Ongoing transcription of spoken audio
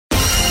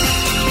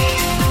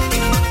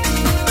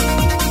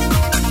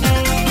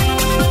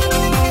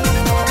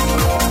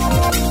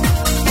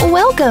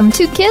Welcome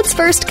to Kids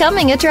First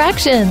Coming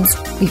Attractions.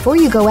 Before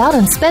you go out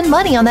and spend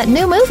money on that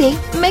new movie,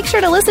 make sure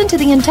to listen to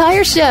the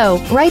entire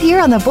show right here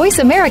on the Voice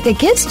America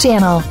Kids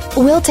channel.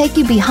 We'll take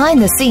you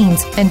behind the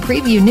scenes and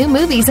preview new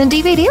movies and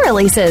DVD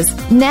releases.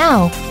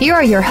 Now, here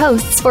are your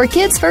hosts for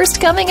Kids First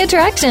Coming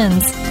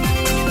Attractions.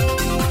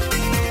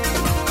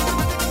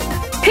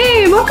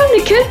 Hey, welcome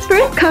to Kids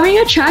First Coming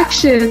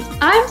Attractions.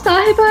 I'm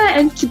Sahiba,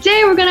 and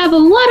today we're going to have a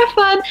lot of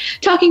fun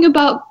talking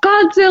about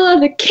Godzilla,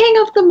 the King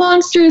of the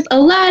Monsters,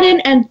 Aladdin,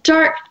 and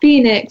Dark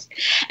Phoenix.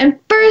 And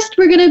first,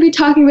 we're going to be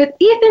talking with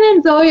Ethan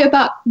and Zoe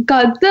about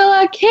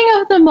Godzilla,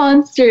 King of the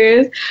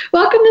Monsters.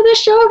 Welcome to the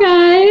show,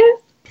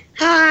 guys.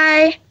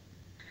 Hi.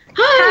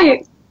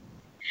 Hi.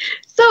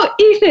 So,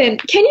 Ethan,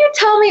 can you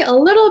tell me a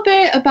little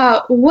bit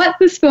about what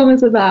this film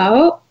is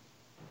about?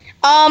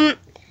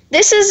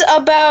 This is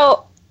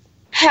about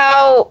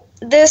how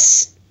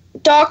this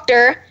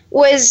doctor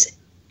was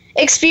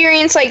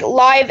experienced like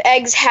live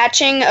eggs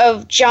hatching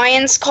of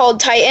giants called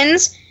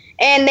titans,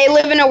 and they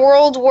live in a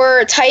world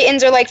where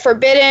titans are like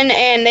forbidden,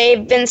 and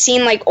they've been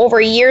seen like over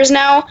years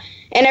now,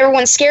 and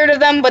everyone's scared of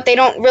them, but they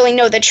don't really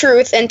know the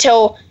truth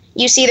until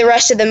you see the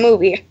rest of the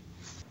movie.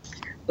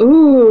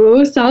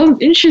 Ooh,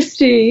 sounds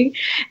interesting.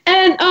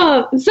 And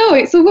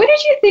Zoe, so what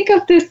did you think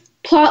of this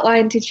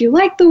plotline? Did you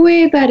like the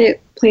way that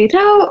it played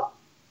out?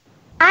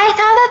 I thought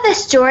that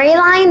the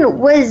storyline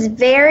was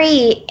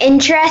very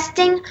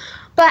interesting,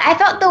 but I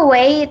felt the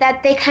way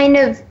that they kind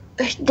of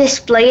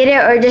displayed it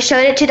or just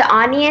showed it to the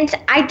audience,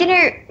 I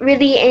didn't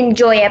really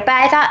enjoy it. But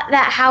I thought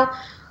that how,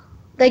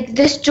 like,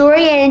 the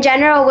story in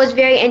general was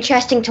very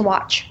interesting to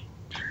watch.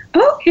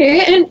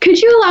 Okay, and could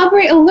you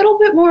elaborate a little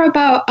bit more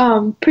about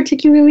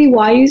particularly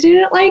why you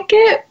didn't like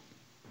it?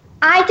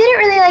 I didn't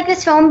really like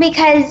this film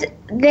because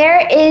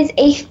there is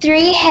a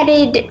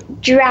three-headed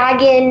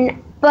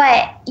dragon,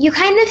 but you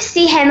kind of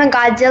see him and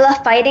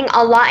Godzilla fighting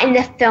a lot in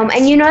the film,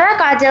 and you know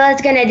that Godzilla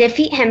is going to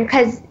defeat him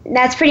because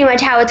that's pretty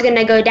much how it's going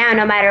to go down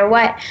no matter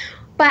what.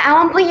 But at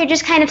one point, you're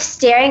just kind of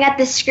staring at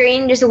the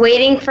screen, just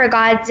waiting for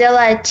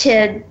Godzilla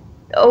to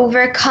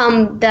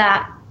overcome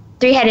the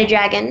three-headed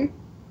dragon.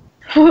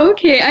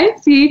 Okay, I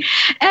see.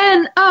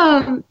 And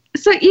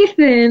so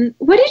Ethan,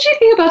 what did you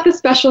think about the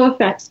special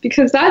effects?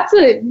 Because that's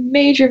a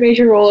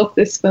major role of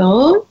this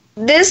film.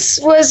 This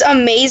was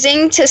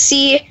amazing to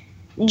see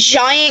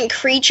giant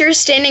creatures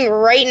standing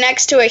right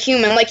next to a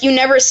human. Like, you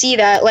never see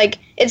that. Like,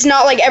 it's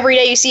not like every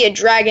day you see a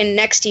dragon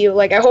next to you.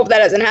 Like, I hope that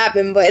doesn't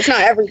happen, but it's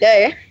not every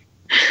day.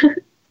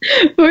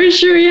 For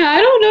sure, yeah. I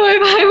don't know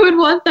if I would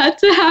want that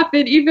to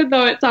happen, even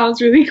though it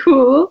sounds really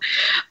cool.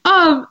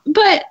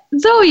 But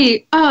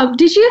Zoe,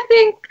 did you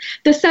think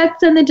the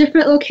sets and the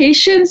different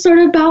locations sort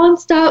of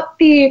balanced out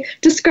the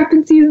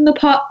discrepancies in the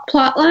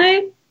plot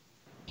line?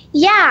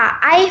 Yeah,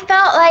 I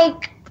felt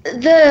like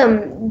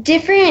the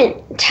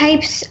different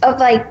types of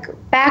like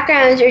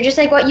backgrounds or just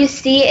like what you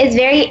see is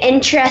very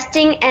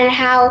interesting, and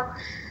how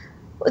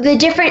the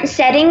different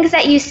settings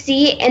that you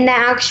see in the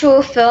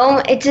actual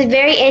film, it's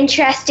very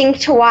interesting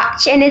to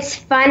watch, and it's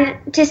fun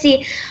to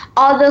see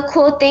all the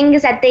cool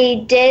things that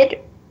they did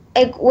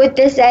like with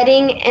the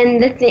setting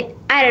and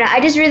I don't know, I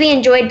just really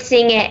enjoyed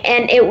seeing it,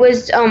 and it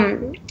was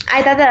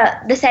I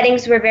thought the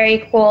settings were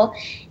very cool,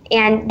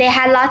 and they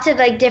had lots of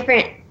like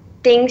different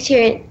things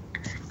here.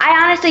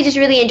 I honestly just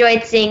really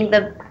enjoyed seeing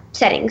the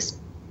settings.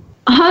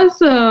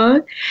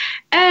 Awesome.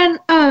 And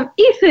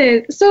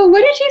Ethan, so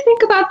what did you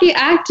think about the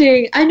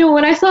acting? I know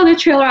when I saw the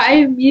trailer, I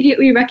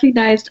immediately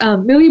recognized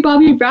Millie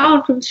Bobby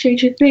Brown from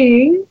Stranger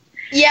Things.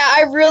 Yeah,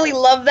 I really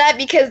love that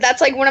because that's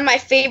like one of my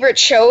favorite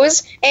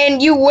shows,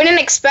 and you wouldn't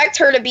expect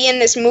her to be in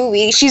this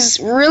movie. She's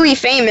really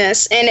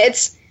famous, and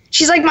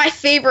she's like my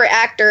favorite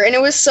actor, and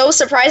it was so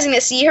surprising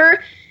to see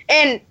her.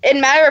 And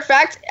matter of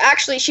fact,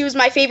 actually, she was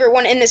my favorite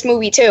one in this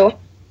movie too.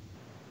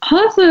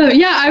 Awesome.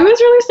 Yeah, I was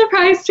really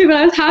surprised too, but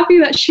I was happy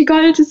that she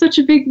got into such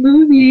a big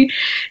movie.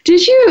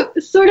 Did you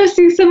sort of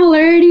see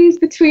similarities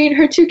between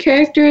her two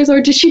characters,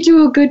 or did she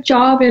do a good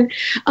job in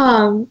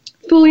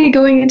fully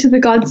going into the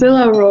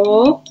Godzilla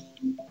role?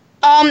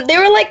 They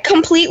were like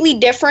completely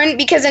different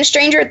because in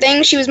Stranger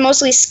Things she was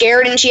mostly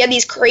scared and she had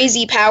these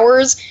crazy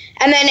powers,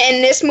 and then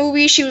in this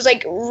movie she was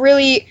like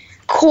really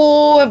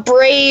cool,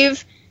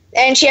 brave,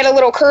 and she had a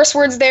little curse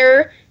words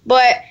there,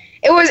 but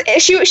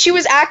she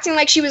was acting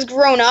like she was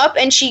grown up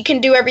and she can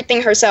do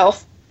everything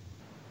herself.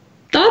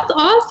 That's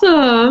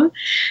awesome.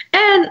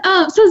 And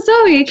so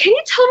Zoe, can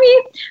you tell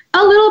me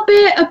a little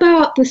bit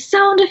about the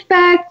sound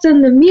effects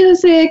and the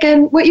music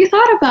and what you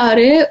thought about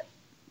it?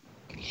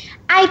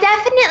 I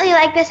definitely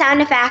like the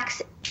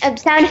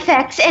sound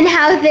effects and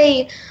how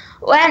they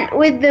went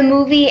with the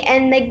movie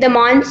and like the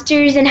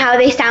monsters and how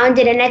they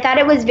sounded, and I thought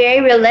it was very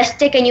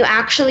realistic and you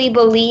actually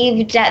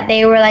believed that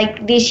they were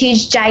like these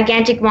huge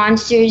gigantic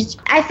monsters.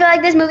 I feel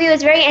like this movie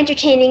was very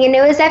entertaining, and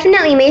it was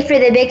definitely made for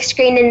the big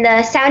screen, and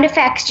the sound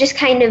effects just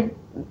kind of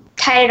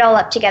tied it all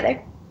up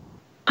together.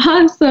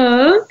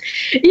 Awesome.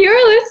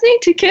 You're listening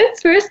to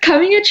Kids First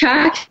Coming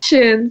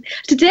Attractions.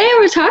 Today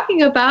we're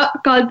talking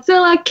about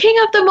Godzilla, King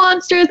of the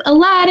Monsters,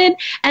 Aladdin,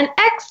 and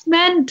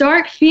X-Men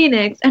Dark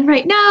Phoenix. And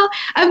right now,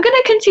 I'm going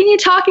to continue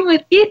talking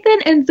with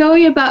Ethan and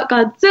Zoe about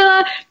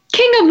Godzilla,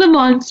 King of the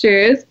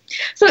Monsters.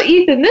 So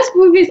Ethan, this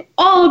movie is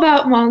all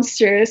about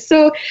monsters.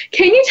 So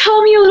can you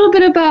tell me a little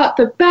bit about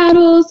the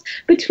battles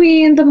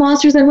between the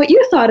monsters and what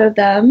you thought of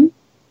them?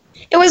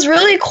 It was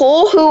really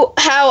cool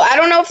how I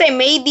don't know if they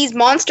made these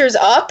monsters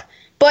up,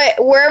 but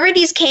wherever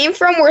these came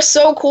from were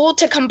so cool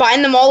to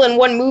combine them all in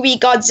one movie.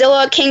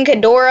 Godzilla, King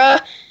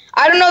Ghidorah.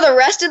 I don't know the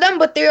rest of them,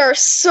 but they are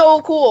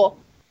so cool.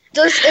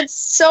 It's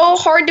so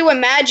hard to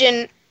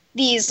imagine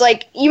these.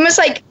 Like, you must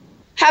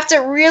have to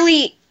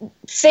really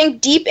think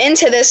deep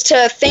into this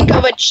to think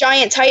of a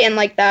giant titan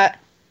like that.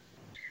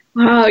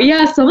 Wow,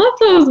 yeah, some of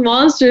those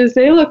monsters,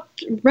 they look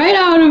right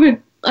out of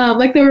it.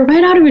 Like they were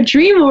right out of a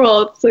dream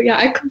world. So yeah,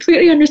 I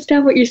completely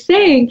understand what you're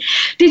saying.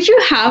 Did you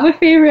have a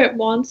favorite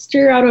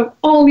monster out of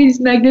all these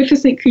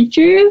magnificent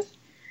creatures?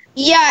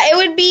 Yeah, it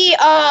would be,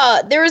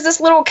 there was this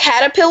little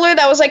caterpillar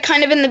that was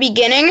kind of in the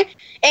beginning,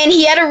 and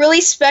he had a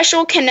really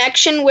special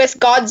connection with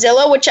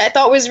Godzilla, which I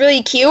thought was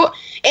really cute,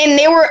 and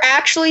they were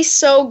actually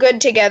so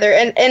good together,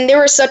 and they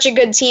were such a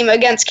good team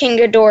against King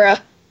Ghidorah.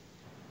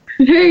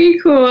 Very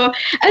cool.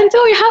 And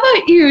Zoe, how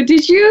about you?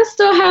 Did you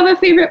still have a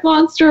favorite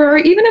monster or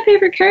even a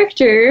favorite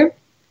character?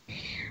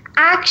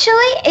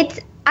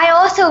 Actually, I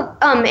also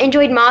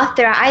enjoyed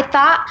Mothra. I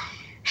thought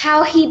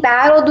how he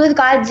battled with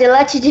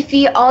Godzilla to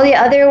defeat all the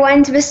other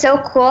ones was so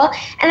cool.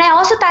 And I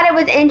also thought it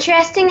was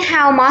interesting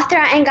how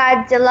Mothra and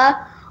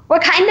Godzilla were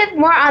kind of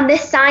more on the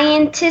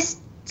scientist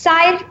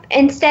side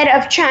instead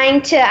of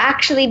trying to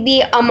actually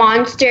be a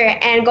monster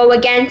and go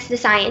against the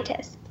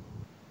scientist.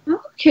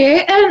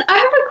 Okay, and I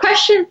have a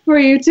question for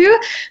you. Do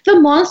the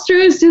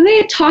monsters, do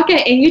they talk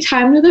at any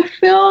time in the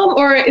film,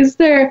 or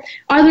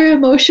are their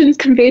emotions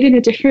conveyed in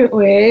a different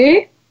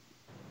way?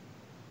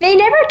 They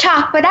never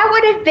talk, but that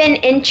would have been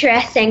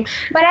interesting.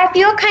 But I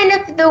feel kind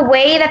of the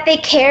way that they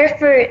care I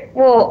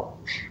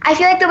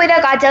feel like the way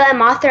that Godzilla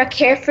and Mothra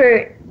care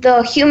for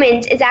the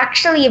humans is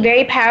actually a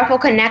very powerful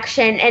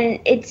connection, and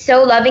it's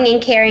so loving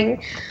and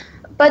caring.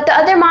 But the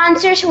other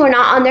monsters who are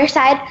not on their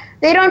side,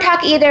 they don't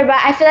talk either, but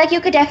I feel like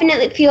you could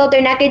definitely feel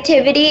their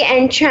negativity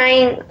and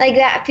trying,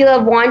 that feel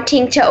of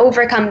wanting to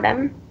overcome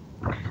them.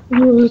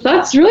 Ooh,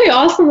 that's really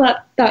awesome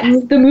that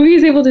the movie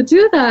is able to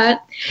do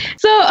that.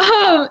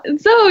 So,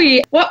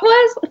 Zoe, what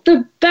was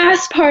the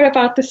best part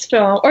about this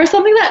film, or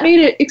something that made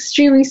it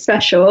extremely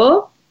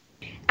special?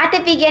 At the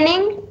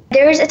beginning,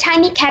 there was a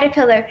tiny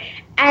caterpillar,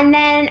 and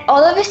then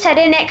all of a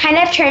sudden it kind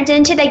of turns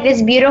into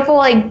this beautiful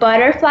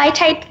butterfly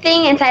type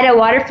thing inside a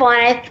waterfall,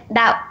 and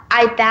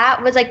that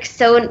was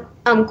so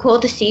cool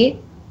to see.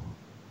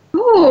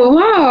 Oh,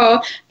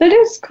 wow. That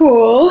is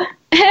cool.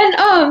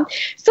 And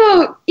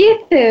so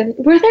Ethan,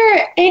 were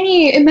there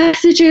any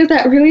messages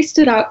that really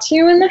stood out to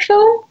you in the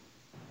film?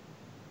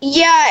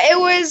 Yeah, it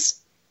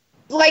was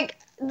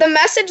the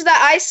message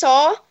that I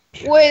saw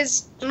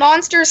was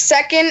monsters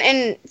second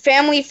and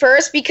family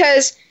first,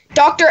 because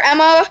Dr.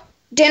 Emma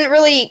didn't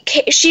really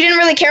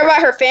care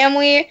about her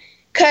family,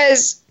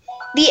 because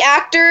the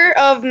actor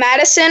of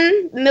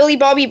Madison, Millie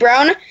Bobby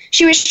Brown,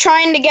 she was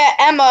trying to get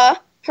Emma,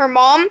 her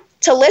mom,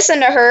 to listen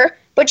to her,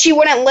 but she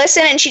wouldn't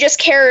listen, and she just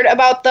cared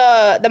about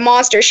the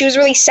monster. She was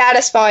really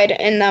satisfied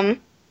in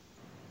them.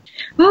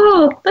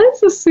 Oh,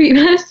 that's a sweet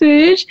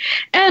message.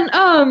 And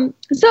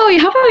Zoe,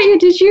 how about you?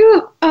 Did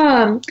you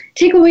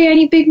take away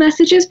any big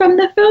messages from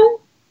the film?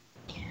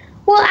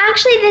 Well,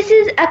 actually, this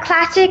is a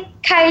classic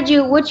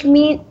kaiju, which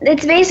means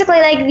it's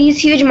basically these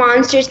huge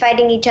monsters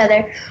fighting each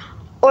other,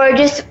 or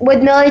just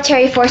with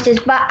military forces.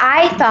 But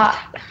I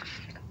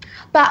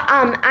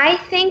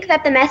think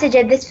that the message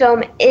of this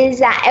film is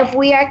that if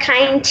we are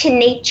kind to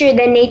nature,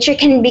 then nature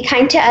can be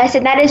kind to us,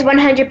 and that is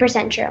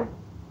 100% true.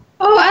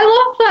 Oh, I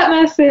love that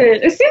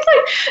message. It seems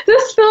like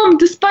this film,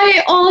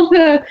 despite all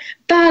the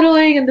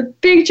battling and the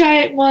big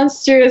giant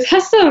monsters,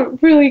 has some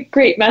really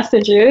great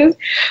messages.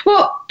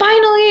 Well,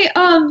 finally,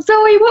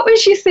 Zoe, what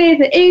would you say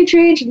the age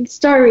range and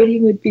star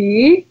rating would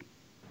be?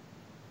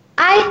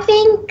 I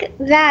think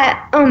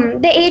that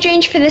the age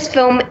range for this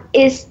film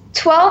is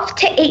 12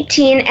 to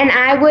 18, and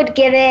I would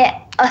give it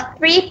a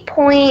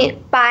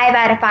 3.5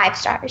 out of 5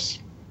 stars.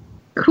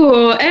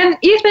 Cool. And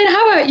Ethan,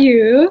 how about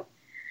you?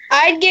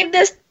 I'd give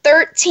this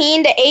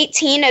 13 to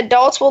 18.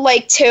 Adults will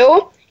like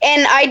too.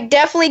 And I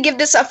definitely give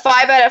this a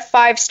 5 out of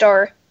 5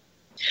 star.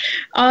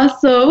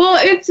 Awesome. Well,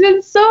 it's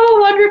been so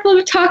wonderful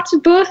to talk to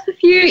both of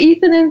you,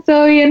 Ethan and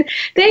Zoe, and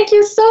thank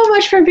you so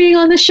much for being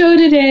on the show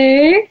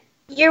today.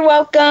 You're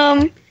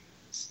welcome.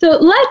 So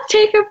let's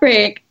take a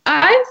break.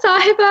 I'm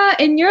Sahiba,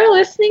 and you're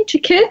listening to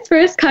Kids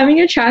First Coming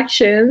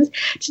Attractions.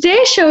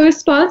 Today's show is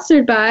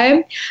sponsored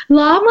by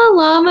Llama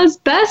Llama's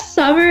Best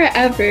Summer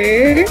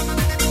Ever.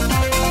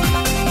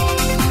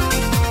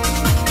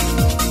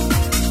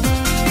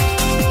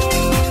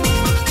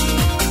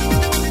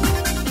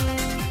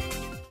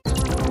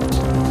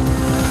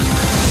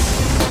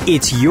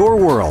 It's your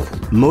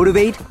world.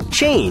 Motivate,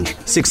 change,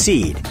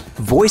 succeed.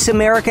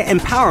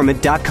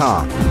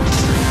 VoiceAmericaEmpowerment.com.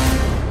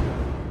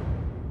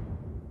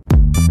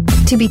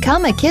 To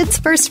become a Kids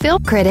First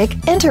Film Critic,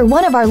 enter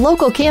one of our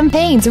local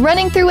campaigns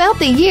running throughout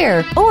the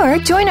year or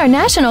join our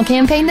national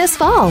campaign this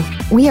fall.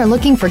 We are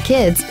looking for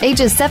kids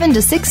ages 7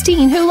 to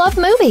 16 who love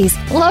movies,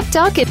 love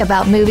talking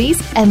about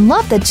movies, and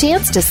love the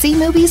chance to see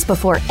movies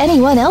before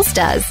anyone else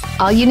does.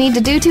 All you need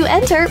to do to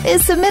enter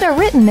is submit a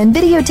written and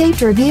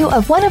videotaped review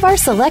of one of our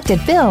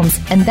selected films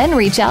and then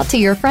reach out to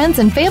your friends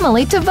and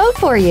family to vote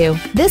for you.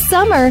 This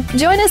summer,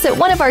 join us at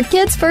one of our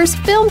Kids First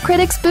Film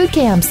Critics boot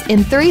camps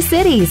in 3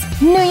 cities: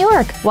 New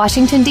York,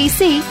 Washington,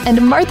 D.C.,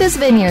 and Martha's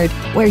Vineyard,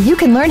 where you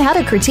can learn how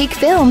to critique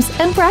films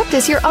and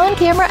practice your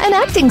on-camera and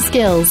acting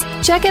skills.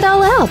 Check it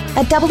all out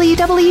at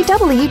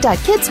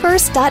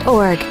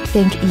www.kidsfirst.org.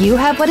 Think you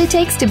have what it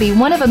takes to be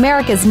one of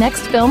America's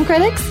next film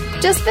critics?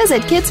 Just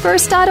visit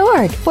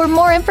kidsfirst.org for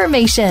more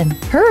information.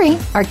 Hurry!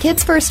 Our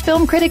Kids First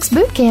Film Critics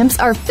boot camps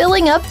are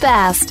filling up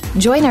fast.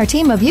 Join our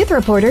team of youth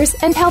reporters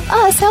and help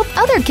us help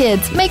other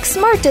kids make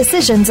smart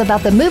decisions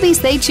about the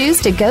movies they choose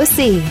to go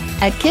see.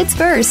 At Kids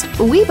First,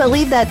 we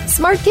believe that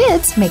smart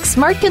kids make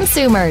smart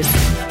consumers.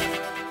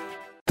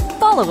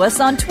 Follow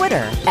us on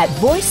Twitter at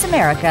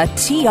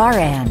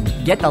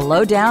VoiceAmericaTRN. Get the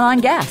lowdown on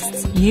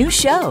guests, new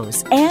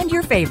shows, and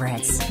your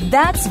favorites.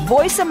 That's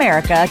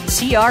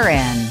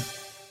VoiceAmericaTRN.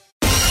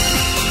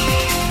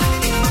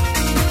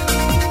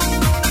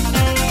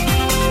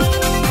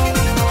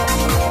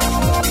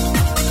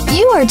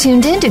 You are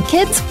tuned in to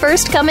Kids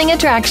First Coming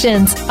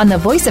Attractions on the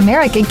Voice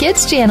America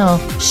Kids channel.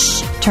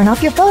 Shh, turn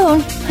off your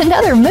phone.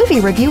 Another movie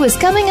review is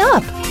coming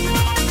up.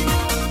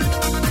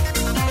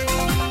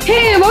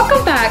 Hey,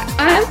 welcome back.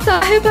 I'm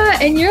Sahiba,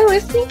 and you're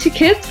listening to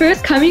Kids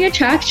First Coming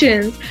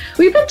Attractions.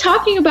 We've been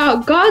talking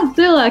about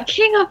Godzilla,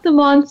 King of the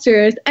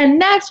Monsters, and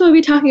next we'll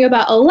be talking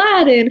about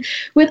Aladdin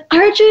with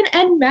Arjun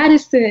and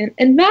Madison.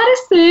 And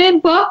Madison,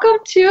 welcome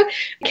to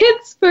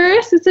Kids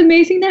First. It's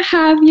amazing to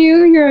have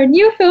you. You're a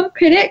new film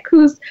critic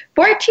who's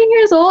 14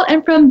 years old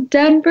and from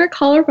Denver,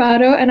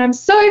 Colorado, and I'm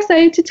so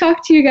excited to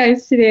talk to you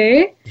guys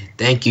today.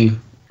 Thank you.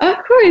 Of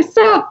course.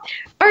 So,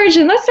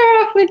 Arjun, let's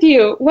start off with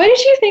you. What did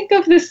you think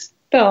of this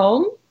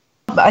film?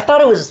 I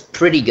thought it was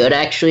pretty good,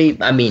 actually.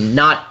 I mean,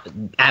 not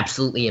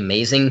absolutely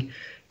amazing,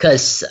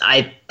 because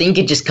I think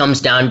it just comes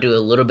down to a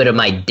little bit of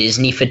my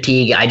Disney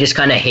fatigue. I just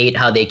kind of hate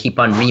how they keep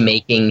on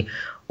remaking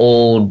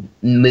old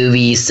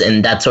movies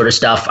and that sort of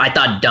stuff. I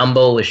thought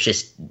Dumbo was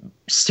just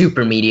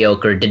super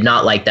mediocre. Did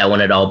not like that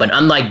one at all. But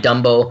unlike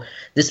Dumbo,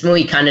 this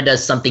movie kind of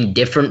does something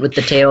different with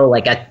the tale.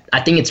 Like,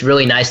 I think it's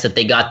really nice that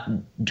they got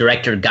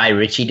director Guy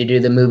Ritchie to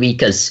do the movie,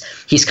 because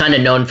he's kind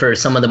of known for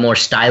some of the more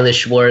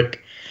stylish work.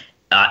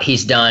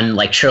 He's done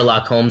like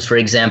Sherlock Holmes, for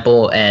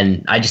example,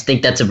 and I just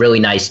think that's a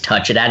really nice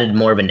touch. It added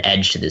more of an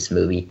edge to this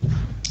movie.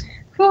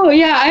 Oh,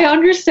 yeah, I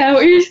understand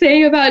what you're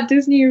saying about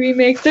Disney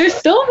remakes. They're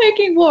still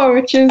making more,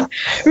 which is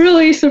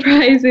really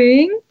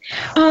surprising.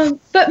 But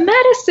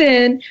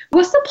Madison,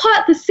 was the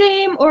plot the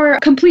same or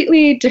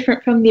completely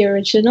different from the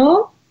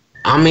original?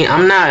 I mean,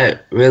 I'm not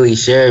really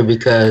sure,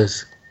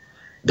 because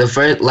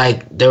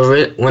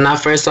when I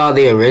first saw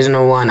the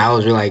original one, I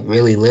was like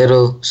really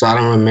little, so I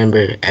don't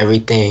remember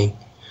everything.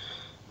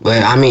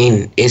 But, I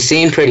mean, it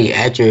seemed pretty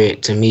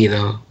accurate to me,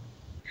 though.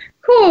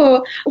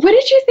 Cool. What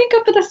did you think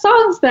of the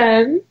songs,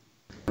 then?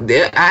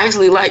 I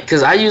actually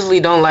because I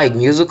usually don't like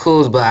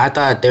musicals, but I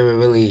thought they were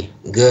really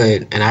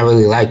good, and I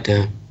really liked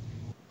them.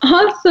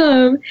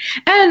 Awesome.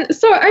 And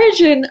so,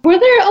 Arjun, were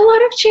there a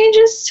lot of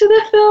changes to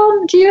the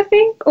film, do you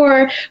think?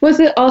 Or was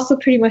it also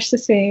pretty much the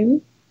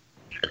same?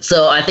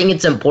 So I think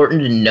it's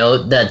important to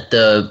note that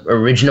the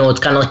original, it's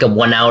kind of like a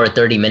 1 hour,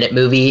 30-minute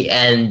movie,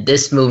 and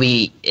this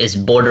movie is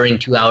bordering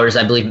 2 hours,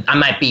 I believe. I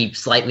might be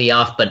slightly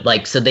off, but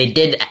so they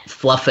did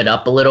fluff it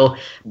up a little.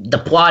 The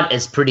plot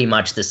is pretty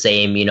much the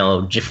same.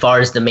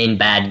 Jafar's the main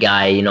bad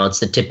guy.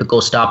 It's the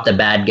typical stop the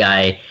bad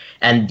guy,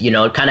 and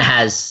it kind of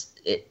has.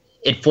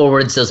 It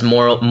forwards those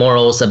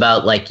morals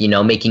about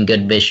making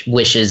good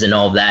wishes and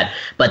all of that,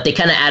 but they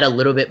kind of add a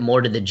little bit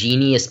more to the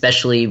genie,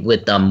 especially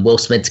with Will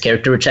Smith's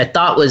character, which I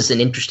thought was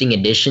an interesting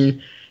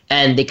addition.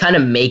 And they kind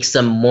of make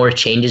some more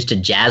changes to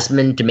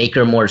Jasmine to make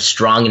her more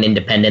strong and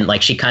independent.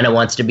 Like, she kind of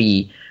wants to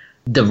be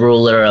the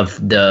ruler of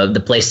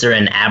the place they're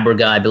in,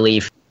 Abraga, I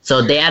believe.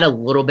 So they add a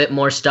little bit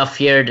more stuff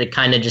here to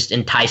kind of just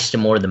entice to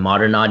more of the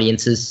modern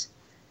audiences.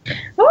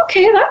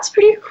 Okay, that's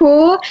pretty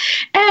cool.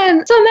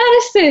 And so,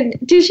 Madison,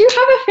 did you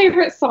have a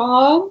favorite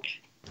song?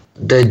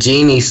 The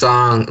Genie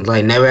song,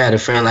 Never Had a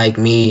Friend Like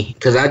Me,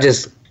 because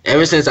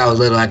ever since I was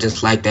little, I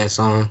just liked that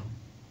song.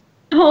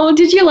 Oh,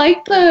 did you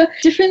like the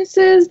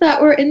differences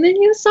that were in the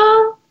new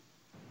song?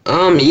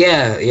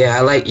 Yeah,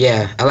 I like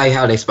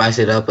how they spice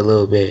it up a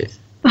little bit.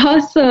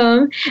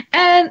 Awesome.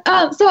 And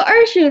so,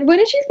 Arjun, what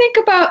did you think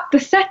about the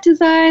set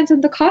designs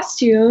and the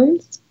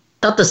costumes?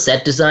 I thought the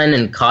set design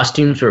and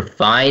costumes were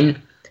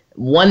fine.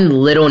 One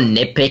little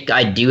nitpick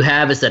I do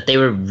have is that they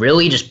were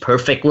really just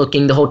perfect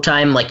looking the whole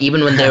time. Like,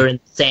 even when they were in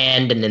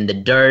sand and in the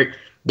dirt,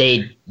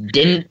 They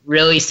didn't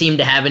really seem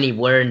to have any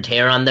wear and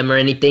tear on them or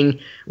anything,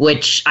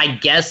 which I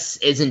guess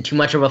isn't too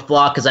much of a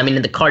flaw because, I mean,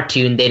 in the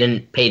cartoon, they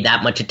didn't pay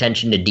that much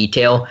attention to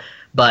detail.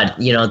 But,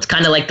 you know, it's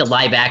kind of like the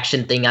live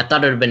action thing. I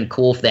thought it would have been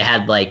cool if they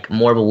had, like,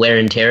 more of a wear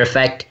and tear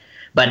effect.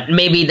 But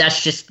maybe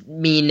that's just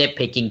me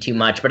nitpicking too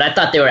much. But I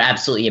thought they were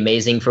absolutely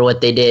amazing for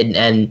what they did.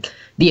 And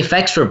the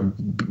effects were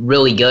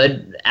really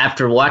good.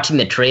 After watching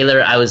the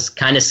trailer, I was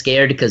kind of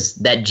scared because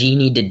that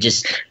genie did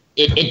just...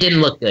 It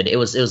didn't look good. It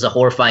was a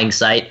horrifying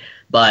sight.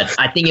 But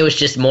I think it was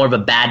just more of a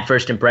bad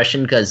first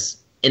impression because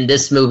in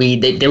this movie,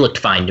 they looked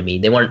fine to me.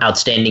 They weren't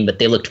outstanding, but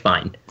they looked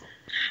fine.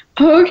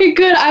 Okay,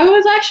 good. I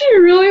was actually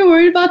really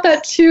worried about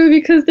that too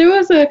because there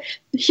was a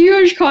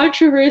huge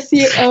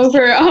controversy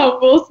over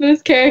Will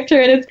Smith's character,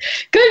 and it's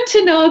good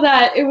to know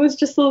that it was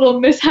just a little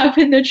mishap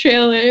in the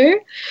trailer.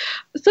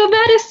 So,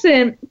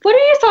 Madison, what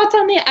are your thoughts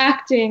on the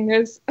acting?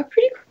 There's a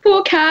pretty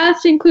cool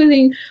cast,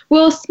 including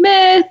Will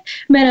Smith,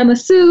 Mena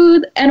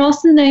Massoud, and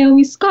also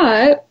Naomi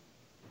Scott.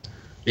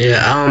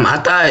 Yeah, I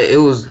thought it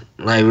was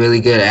like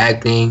really good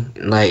acting.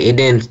 Like it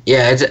didn't.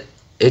 Yeah,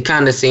 it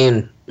kind of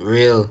seemed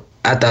real.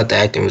 I thought the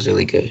acting was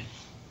really good.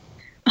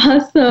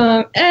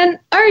 Awesome. And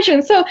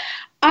Arjun, so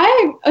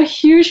I'm a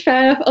huge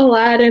fan of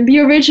Aladdin, the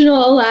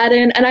original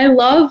Aladdin, and I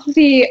love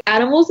the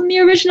animals in the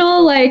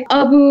original, like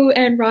Abu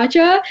and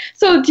Raja.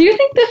 So do you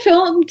think the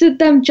film did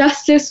them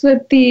justice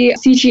with the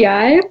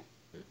CGI?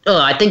 Oh,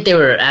 I think they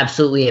were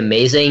absolutely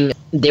amazing.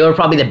 They were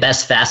probably the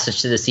best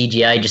facets to the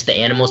CGI, just the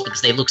animals,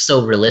 because they look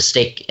so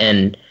realistic,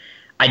 and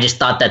I just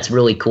thought that's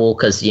really cool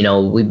because, you know,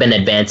 we've been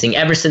advancing.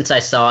 Ever since I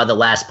saw the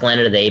last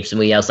Planet of the Apes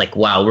movie, I was like,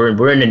 wow,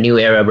 we're in a new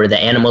era where the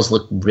animals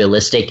look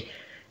realistic.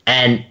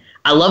 And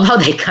I love how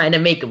they kind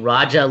of make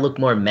Raja look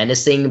more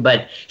menacing,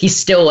 but he's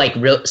still, like,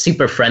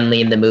 super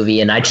friendly in the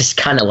movie, and I just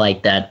kind of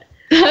like that.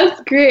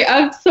 That's great.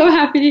 I'm so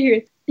happy to hear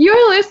it.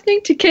 You're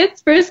listening to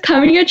Kids First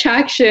Coming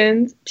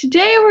Attractions.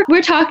 Today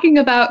we're talking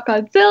about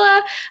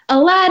Godzilla,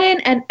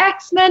 Aladdin, and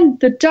X-Men: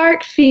 The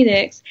Dark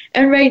Phoenix.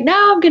 And right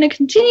now I'm going to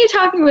continue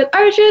talking with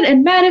Arjun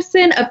and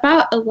Madison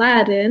about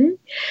Aladdin.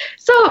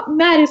 So,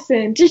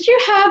 Madison, did you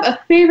have a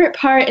favorite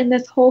part in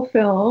this whole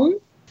film?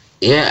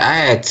 Yeah, I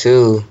had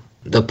two.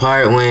 The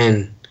part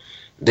when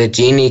the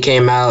genie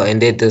came out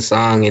and did the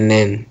song, and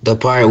then the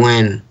part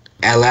when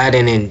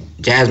Aladdin and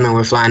Jasmine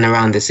were flying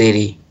around the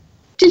city.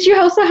 Did you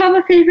also have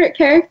a favorite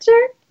character?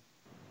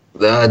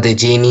 The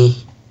genie.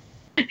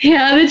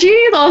 Yeah, the genie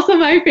is also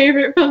my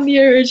favorite from the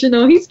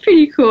original. He's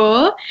pretty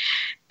cool.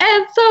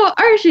 And so,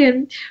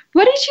 Arjun,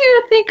 what did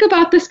you think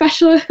about the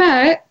special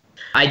effect?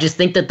 I just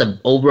think that the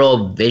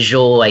overall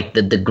visual, like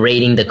the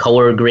grading, the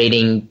color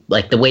grading,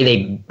 like the way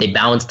they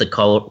balance the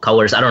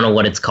colors, I don't know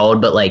what it's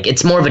called, but like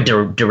it's more of a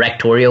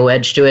directorial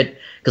edge to it.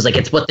 Because, like,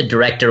 it's what the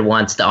director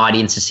wants the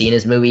audience to see in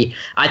his movie.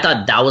 I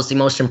thought that was the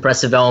most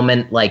impressive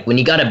element. Like, when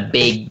you got a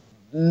big,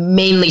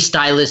 mainly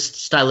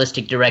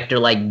stylistic director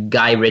like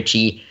Guy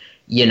Ritchie,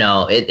 you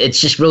know, it's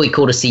just really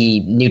cool to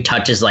see new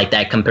touches like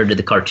that compared to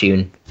the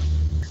cartoon.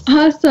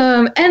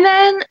 Awesome. And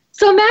then,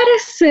 so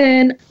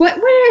Madison, what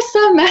were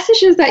some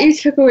messages that you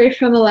took away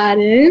from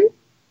Aladdin?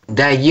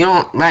 That you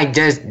don't, like,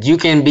 just, you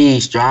can be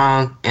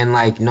strong and,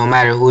 like, no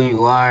matter who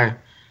you are,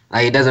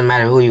 like, it doesn't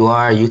matter who you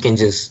are, you can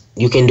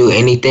do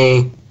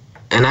anything.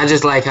 And I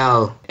just like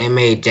how it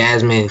made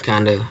Jasmine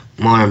kind of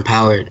more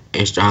empowered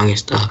and strong and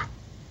stuff.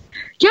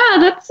 Yeah,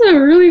 that's a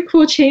really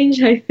cool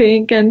change, I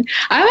think. And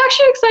I'm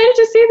actually excited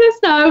to see this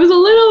now. I was a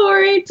little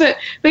worried, but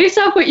based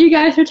off what you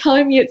guys are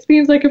telling me, it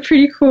seems like a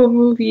pretty cool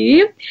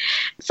movie.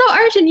 So,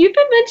 Arjun, you've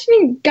been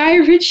mentioning Guy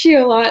Ritchie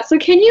a lot. So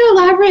can you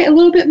elaborate a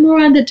little bit more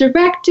on the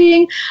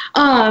directing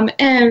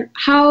and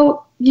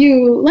how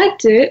you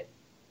liked it?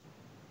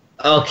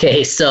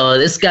 Okay, so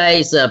this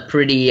guy's a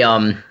pretty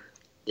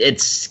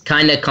it's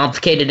kind of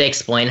complicated to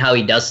explain how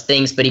he does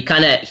things, but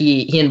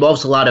he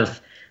involves a lot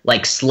of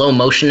like slow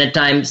motion at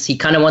times. He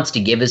kind of wants to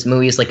give his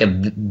movies like a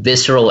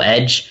visceral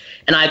edge.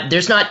 And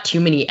there's not too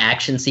many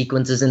action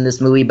sequences in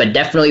this movie, but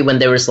definitely when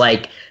there was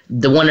like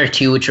the one or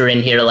two which are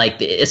in here, like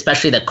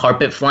especially the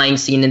carpet flying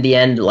scene in the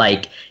end,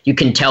 like you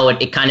can tell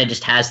it kind of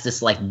just has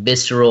this like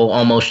visceral,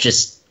 almost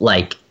just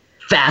like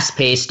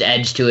fast-paced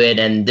edge to it.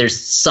 And there's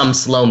some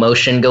slow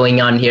motion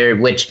going on here,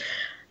 which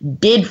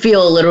did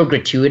feel a little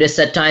gratuitous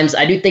at times.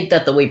 I do think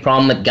that the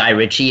problem with Guy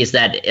Ritchie is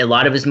that a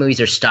lot of his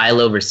movies are style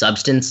over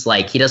substance.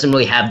 Like, he doesn't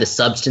really have the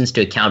substance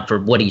to account for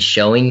what he's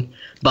showing.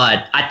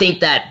 But I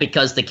think that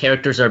because the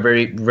characters are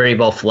very, very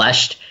well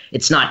fleshed,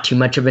 it's not too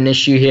much of an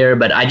issue here.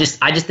 But I just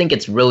think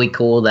it's really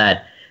cool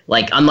that,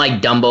 like,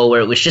 unlike Dumbo,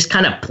 where it was just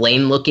kind of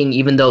plain looking,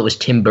 even though it was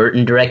Tim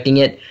Burton directing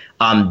it,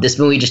 this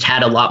movie just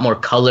had a lot more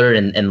color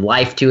and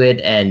life to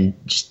it, and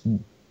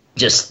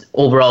just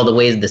overall the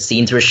way the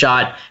scenes were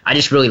shot. I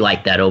just really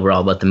like that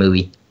overall about the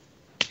movie.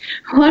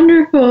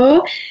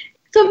 Wonderful.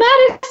 So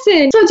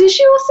Madison, so did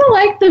you also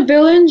like the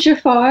villain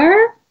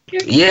Jafar?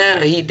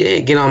 Yeah, he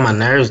did get on my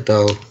nerves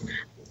though.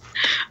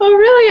 Oh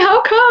really?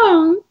 How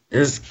come?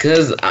 It's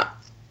because I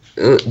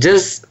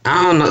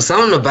don't know,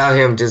 something about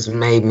him just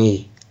made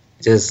me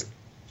just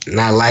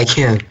not like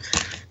him.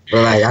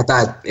 But like I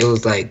thought it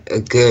was like a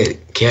good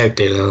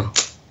character though.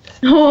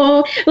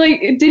 Oh, like,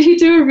 did he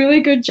do a really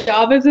good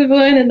job as a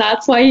villain, and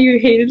that's why you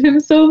hated him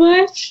so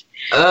much?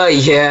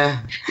 Yeah.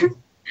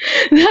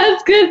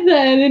 That's good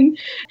then.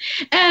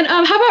 And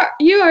how about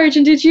you,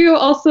 Arjun? Did you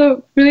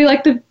also really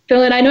like the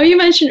villain? I know you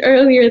mentioned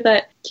earlier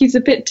that he's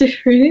a bit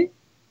different.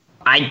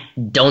 I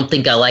don't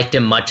think I liked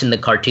him much in the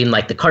cartoon.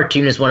 Like, the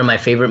cartoon is one of my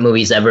favorite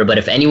movies ever, but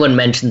if anyone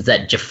mentions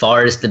that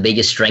Jafar is the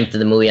biggest strength of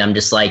the movie, I'm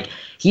just like,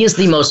 he is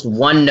the most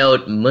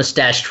one-note,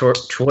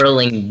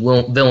 mustache-twirling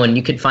villain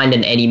you could find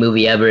in any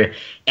movie ever.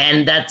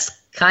 And that's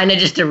kind of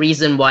just a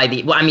reason why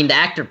the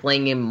actor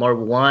playing him,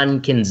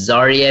 Marwan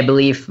Kenzari, I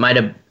believe, might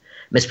have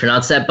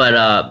mispronounced that,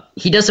 but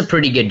he does a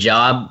pretty good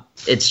job.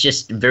 It's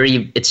just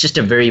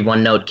a very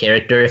one-note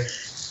character.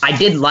 I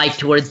did like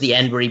towards the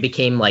end where he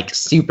became like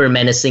super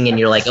menacing and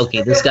you're like,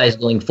 okay, this guy's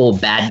going full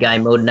bad guy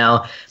mode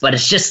now. But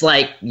it's just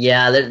like,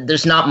 yeah,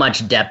 there's not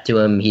much depth to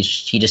him. He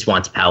just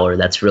wants power.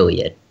 That's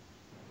really it.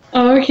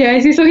 Okay, I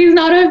see. So he's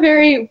not a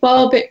very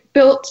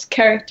well-built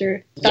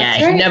character.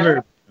 That's right. He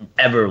never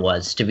ever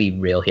was, to be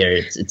real here.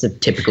 It's a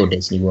typical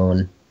Disney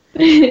villain.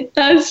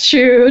 That's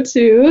true,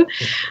 too.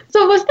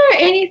 So was there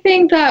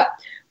anything that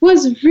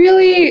was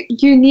really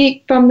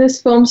unique from this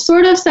film,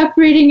 sort of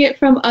separating it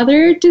from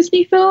other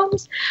Disney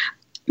films?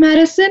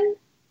 Madison?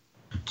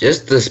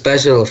 Just the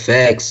special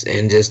effects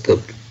and just the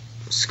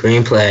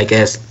screenplay, I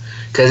guess.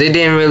 Because it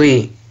didn't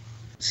really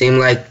seem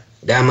like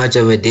that much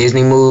of a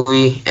Disney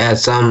movie at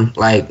some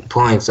like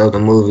points of the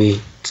movie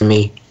to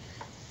me.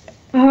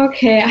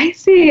 Okay, I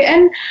see.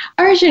 And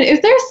Arjun,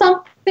 is there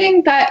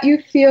something that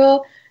you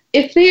feel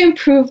if they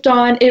improved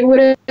on, it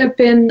would have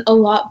been a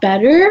lot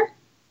better?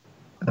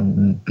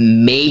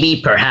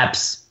 Maybe,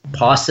 perhaps,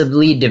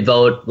 possibly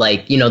devote,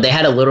 like, they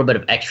had a little bit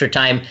of extra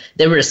time.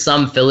 There were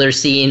some filler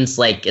scenes,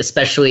 like,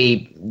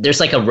 especially,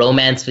 there's like a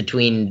romance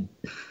between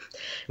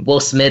Will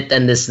Smith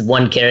and this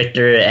one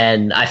character,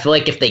 and I feel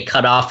like if they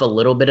cut off a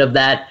little bit of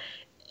that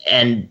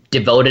and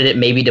devoted it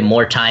maybe to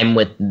more time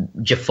with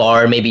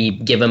Jafar, maybe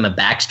give him a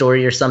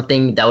backstory or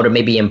something, that would have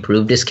maybe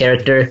improved his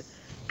character.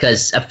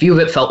 Because a few of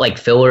it felt like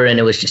filler and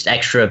it was just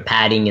extra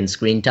padding and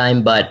screen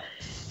time. But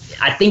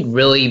I think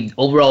really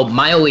overall,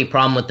 my only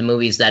problem with the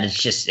movie is that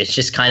it's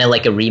just kind of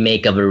like a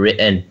remake of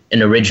an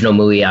original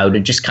movie. I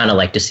would just kind of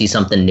like to see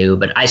something new.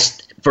 But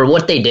for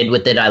what they did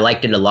with it, I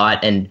liked it a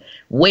lot and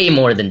way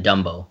more than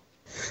Dumbo.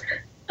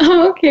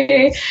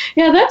 Okay.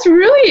 Yeah, that's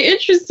really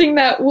interesting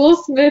that Will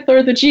Smith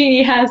or the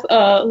genie has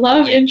a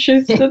love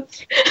interest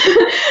that's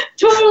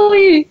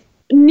totally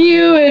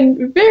new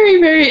and very,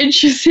 very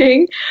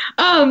interesting.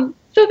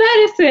 So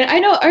that is it. I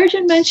know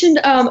Arjun mentioned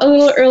a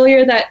little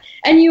earlier that,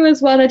 and you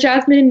as well, that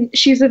Jasmine,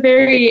 she's a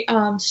very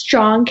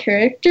strong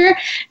character.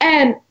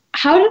 And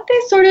how did they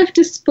sort of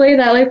display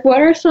that? Like,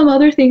 what are some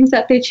other things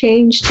that they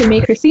changed to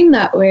make her seem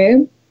that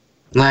way?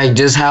 Like,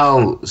 just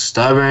how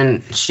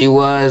stubborn she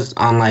was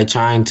on, like,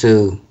 trying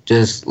to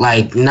just,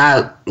 like,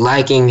 not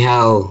liking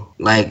how,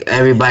 like,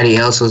 everybody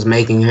else was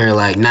making her,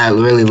 like, not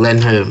really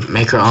letting her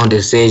make her own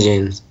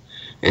decisions.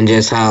 And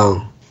just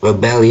how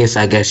rebellious,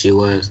 I guess, she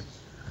was.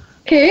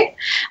 Okay.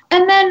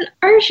 And then,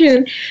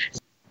 Arjun,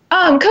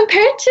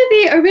 compared to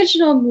the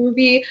original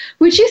movie,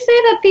 would you say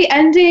that the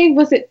ending,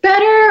 was it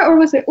better or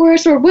was it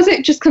worse or was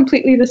it just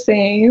completely the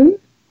same?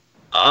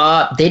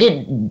 They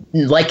did,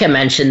 like I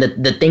mentioned,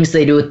 the things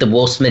they do with the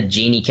Will Smith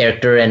genie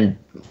character, and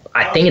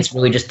I think it's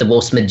really just the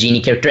Will Smith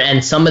genie character,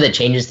 and some of the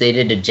changes they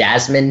did to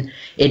Jasmine,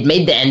 it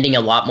made the ending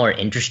a lot more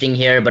interesting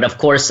here. But of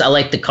course, I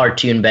like the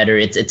cartoon better.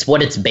 It's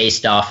what it's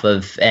based off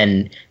of,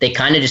 and they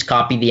kind of just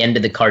copied the end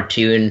of the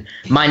cartoon,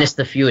 minus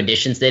the few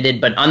additions they did.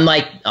 But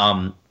unlike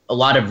a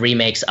lot of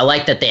remakes, I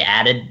like that they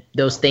added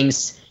those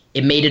things.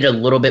 It made it a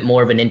little bit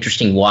more of an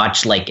interesting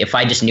watch. Like, if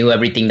I just knew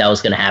everything that was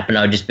going to happen,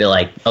 I would just be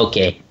like,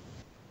 okay.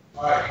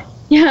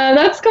 Yeah,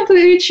 that's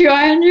completely true.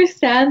 I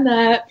understand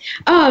that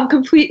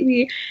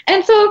completely.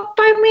 And so,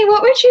 finally,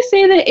 what would you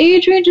say the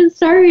age range and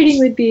star rating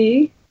would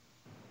be?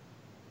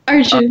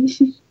 Arjun.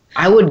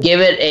 I would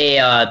give it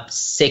a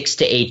 6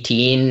 to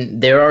 18.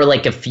 There are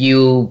like a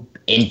few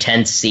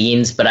intense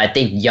scenes, but I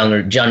think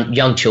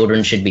young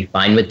children should be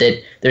fine with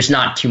it. There's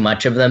not too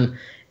much of them.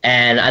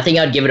 And I think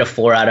I'd give it a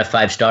 4 out of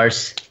 5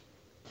 stars.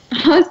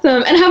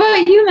 Awesome. And how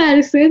about you,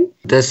 Madison?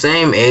 The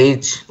same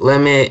age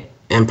limit.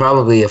 And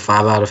probably a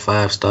 5 out of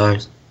 5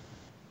 stars.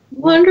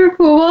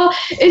 Wonderful. Well,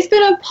 it's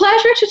been a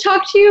pleasure to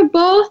talk to you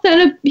both,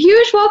 and a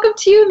huge welcome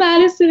to you,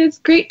 Madison. It's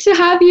great to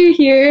have you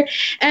here.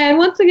 And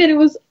once again, it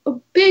was a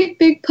big,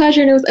 big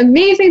pleasure, and it was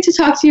amazing to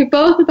talk to you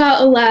both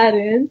about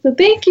Aladdin. So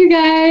thank you,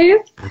 guys.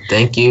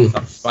 Thank you.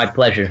 My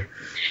pleasure.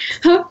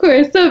 Of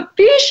course. So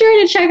be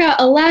sure to check out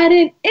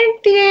Aladdin in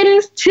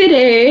theaters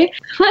today.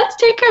 Let's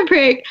take a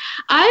break.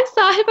 I'm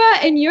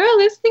Sahiba, and you're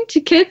listening to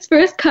Kids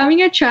First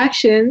Coming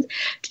Attractions.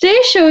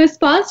 Today's show is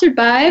sponsored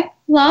by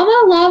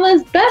Llama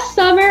Llama's Best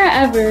Summer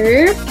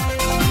Ever.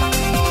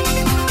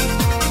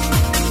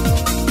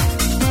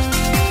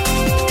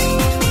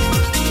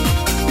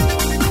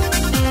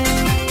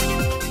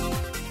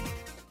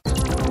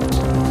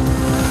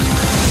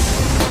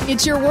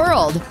 It's your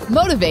world. called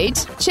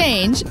Motivate,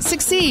 Change,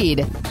 Succeed.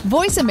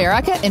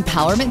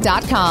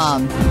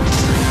 VoiceAmericaEmpowerment.com.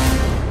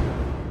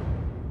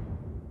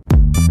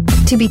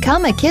 To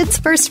become a Kids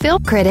First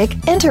Film Critic,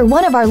 enter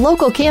one of our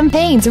local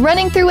campaigns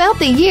running throughout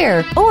the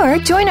year or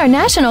join our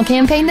national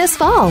campaign this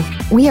fall.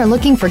 We are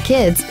looking for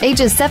kids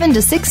ages 7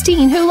 to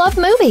 16 who love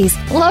movies,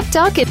 love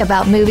talking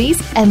about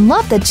movies, and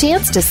love the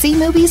chance to see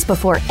movies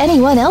before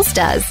anyone else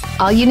does.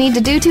 All you need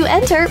to do to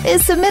enter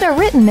is submit a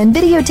written and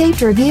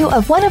videotaped review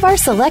of one of our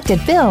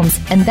selected films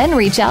and then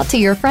reach out to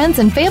your friends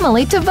and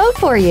family to vote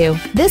for you.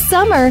 This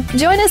summer,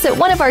 join us at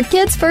one of our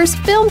Kids First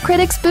Film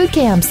Critics boot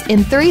camps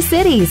in 3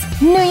 cities: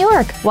 New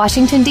York,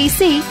 Washington,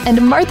 D.C.,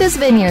 and Martha's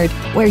Vineyard,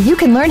 where you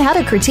can learn how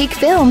to critique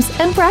films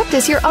and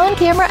practice your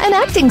on-camera and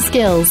acting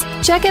skills.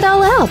 Check it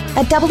all out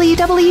at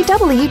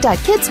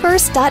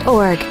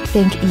www.kidsfirst.org.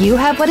 Think you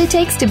have what it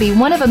takes to be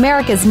one of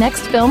America's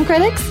next film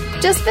critics?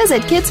 Just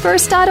visit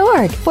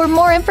kidsfirst.org for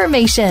more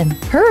information.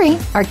 Hurry!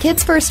 Our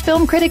Kids First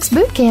Film Critics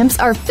boot camps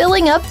are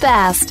filling up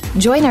fast.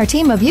 Join our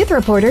team of youth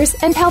reporters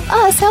and help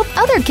us help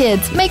other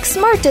kids make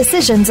smart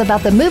decisions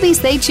about the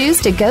movies they choose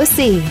to go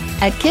see.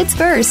 At Kids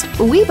First,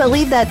 we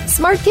believe that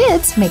smart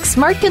kids make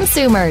smart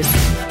consumers.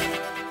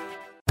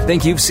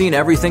 Think you've seen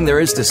everything there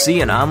is to see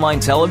in online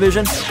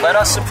television? Let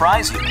us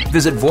surprise you.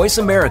 Visit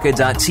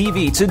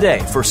voiceamerica.tv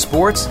today for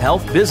sports,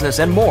 health, business,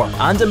 and more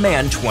on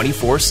demand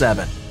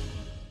 24/7.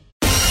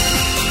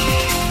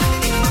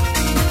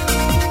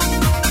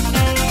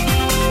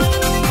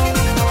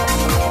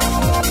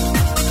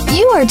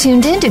 You are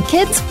tuned in to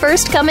Kids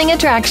First Coming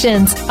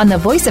Attractions on the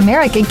Voice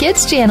America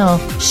Kids channel.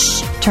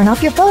 Shh, turn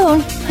off your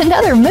phone.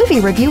 Another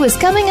movie review is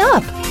coming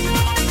up.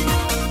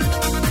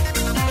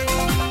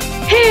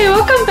 Hey,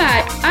 welcome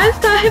back. I'm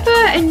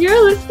Sahiba, and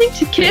you're listening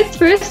to Kids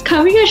First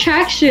Coming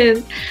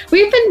Attractions.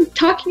 We've been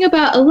talking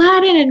about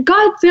Aladdin and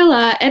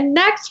Godzilla, and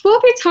next we'll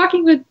be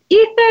talking with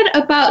Ethan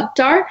about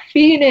Dark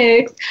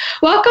Phoenix.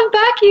 Welcome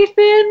back,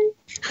 Ethan.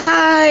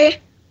 Hi.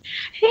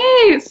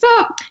 Hey,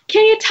 so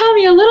can you tell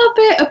me a little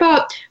bit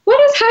about what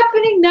is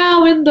happening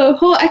now in the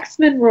whole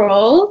X-Men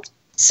world?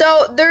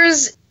 So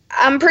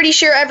I'm pretty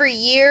sure every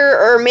year,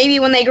 or maybe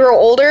when they grow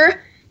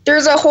older,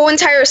 there's a whole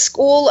entire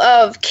school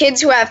of kids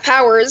who have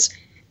powers,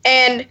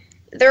 and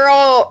they're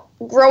all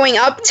growing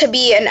up to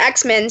be an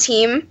X-Men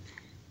team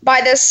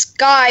by this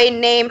guy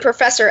named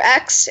Professor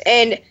X,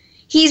 and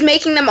he's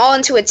making them all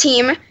into a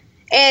team.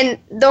 And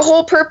the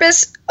whole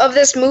purpose of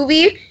this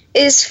movie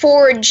is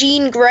for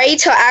Jean Grey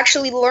to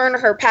actually learn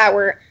her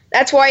power.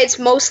 That's why it's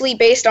mostly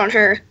based on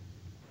her.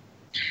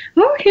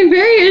 Okay,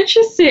 very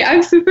interesting.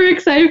 I'm super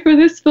excited for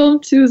this film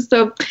too,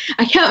 so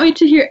I can't wait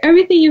to hear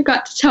everything you've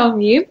got to tell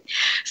me.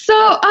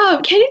 So,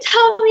 can you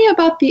tell me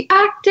about the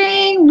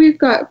acting? We've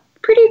got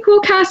pretty cool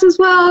cast as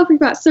well. We've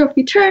got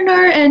Sophie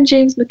Turner and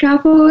James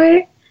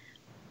McAvoy.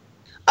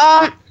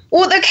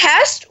 Well, the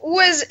cast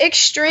was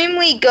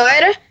extremely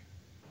good.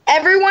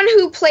 Everyone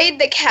who played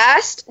the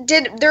cast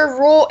did their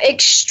role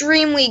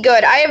extremely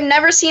good. I have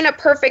never seen a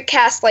perfect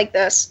cast like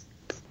this.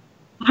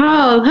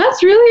 Wow,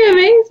 that's really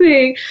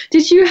amazing.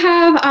 Did you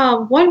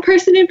have one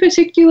person in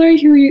particular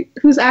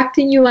whose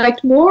acting you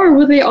liked more, or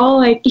were they all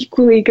like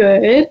equally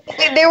good?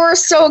 They were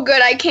so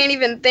good, I can't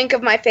even think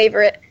of my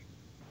favorite.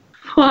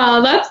 Wow,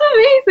 that's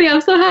amazing.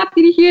 I'm so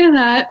happy to hear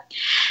that.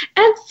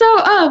 And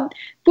so,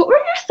 what were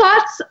your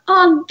thoughts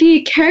on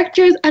the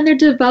characters and their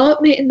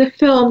development in the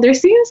film? There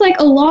seems like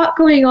a lot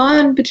going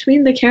on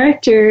between the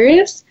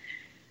characters.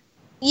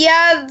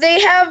 Yeah,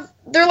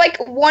 they're like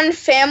one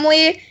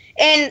family,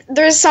 and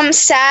there's some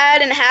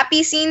sad and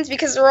happy scenes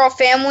because they're all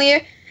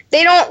family.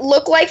 They don't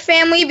look like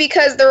family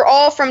because they're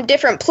all from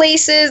different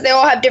places, they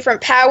all have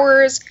different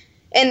powers,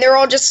 and they're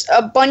all just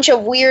a bunch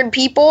of weird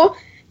people.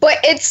 But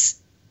it's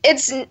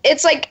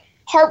like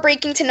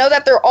heartbreaking to know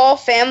that they're all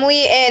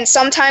family, and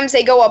sometimes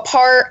they go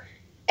apart.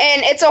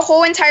 And it's a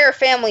whole entire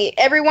family.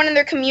 Everyone in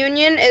their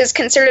communion is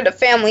considered a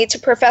family to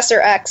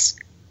Professor X.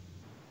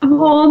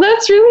 Oh,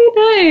 that's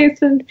really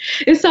nice. And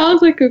it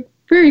sounds like a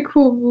very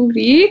cool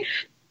movie.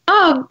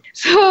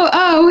 So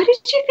what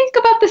did you think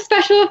about the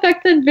special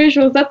effects and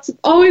visuals? That's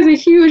always a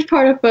huge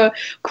part of a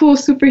cool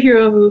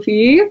superhero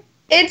movie.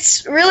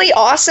 It's really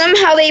awesome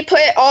how they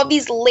put all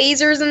these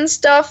lasers and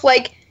stuff.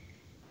 Like,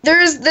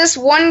 there's this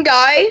one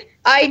guy,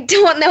 I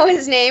don't know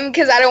his name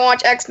because I don't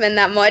watch X-Men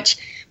that much,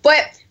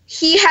 but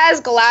he has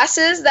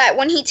glasses that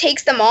when he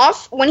takes them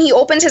off, when he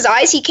opens his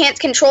eyes, he can't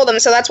control them,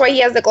 so that's why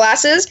he has the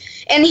glasses,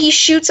 and he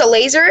shoots a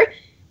laser,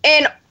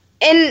 and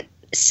in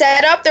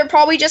setup, they're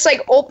probably just like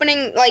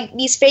opening like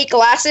these fake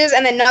glasses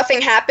and then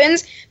nothing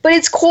happens, but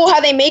it's cool how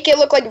they make it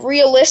look like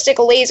realistic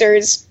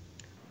lasers.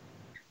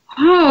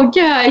 Oh,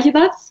 yeah,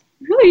 that's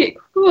really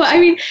cool. I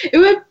mean, it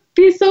would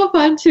be so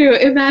fun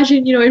to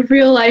imagine, in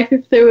real life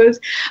if there was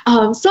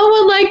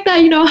someone like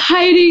that,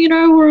 hiding in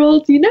our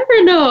world. You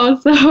never know.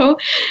 So,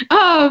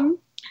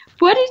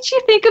 what did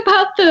you think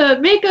about the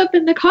makeup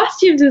and the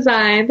costume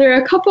design? There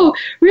are a couple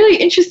really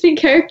interesting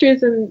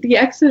characters in the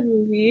X-Men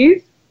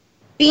movies.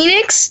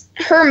 Phoenix,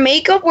 her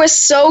makeup was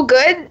so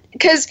good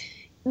because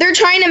they're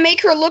trying to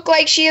make her look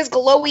like she has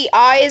glowy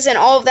eyes and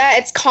all of that.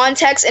 It's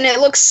context, and it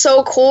looks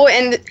so cool,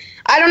 and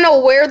I don't know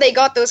where they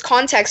got those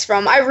contexts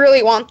from. I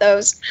really want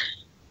those.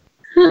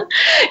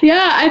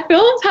 Yeah,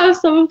 films have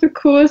some of the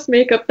coolest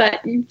makeup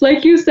that,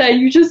 like you said,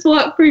 you just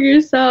want for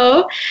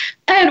yourself.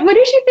 And what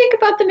did you think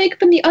about the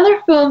makeup in the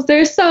other films?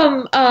 There's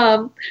some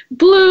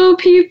blue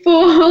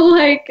people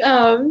like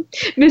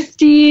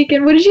Mystique,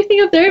 and what did you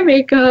think of their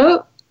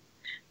makeup?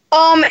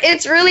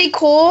 It's really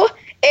cool,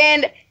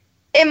 and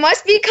it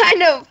must be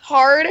kind of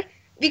hard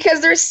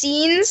because there's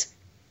scenes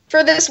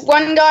for this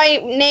one guy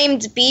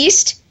named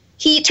Beast.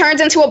 He turns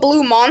into a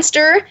blue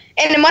monster,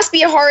 and it must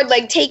be hard,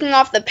 like, taking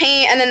off the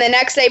paint and then the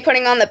next day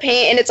putting on the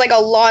paint, and it's, like,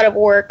 a lot of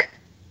work.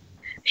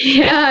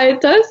 Yeah, it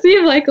does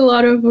seem like a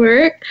lot of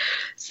work.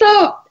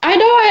 So, I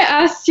know I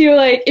asked you,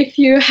 like, if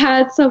you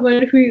had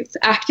someone whose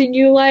acting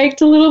you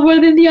liked a little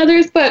more than the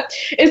others, but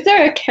is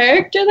there a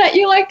character that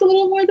you liked a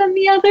little more than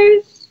the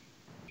others?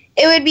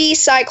 It would be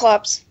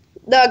Cyclops,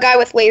 the guy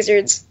with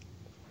lasers.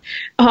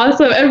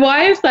 Awesome. And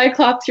why is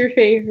Cyclops your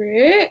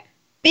favorite?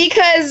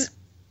 Because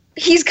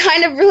he's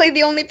kind of really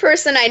the only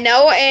person I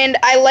know, and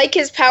I like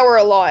his power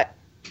a lot.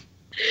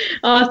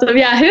 Awesome.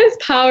 Yeah, his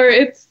power,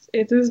 it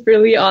is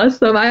really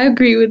awesome. I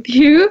agree with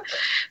you.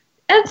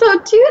 And so,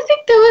 do you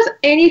think there was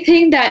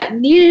anything that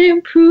needed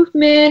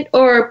improvement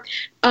or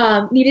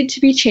needed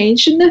to be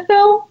changed in the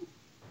film?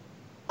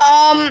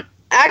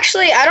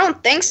 Actually, I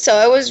don't think so.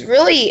 It was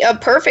really a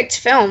perfect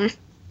film.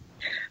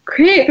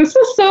 Great. This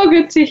is so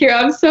good to hear.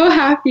 I'm so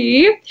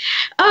happy.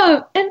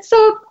 And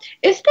so,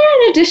 is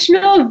there an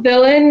additional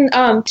villain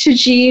to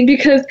Jean?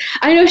 Because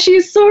I know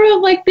she's sort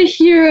of like the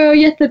hero,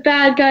 yet the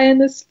bad guy in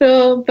this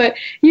film. But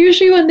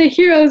usually when the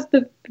hero is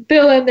the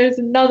villain, there's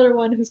another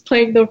one who's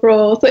playing the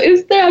role. So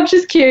is there? I'm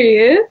just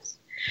curious.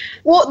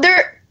 Well,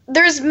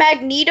 there's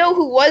Magneto,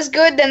 who was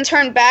good, then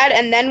turned bad,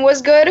 and then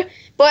was good.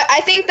 But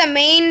I think the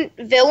main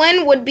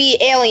villain would be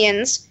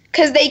aliens,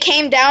 because they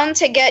came down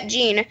to get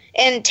Jean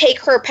and take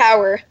her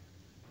power.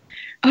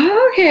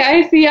 Oh, okay,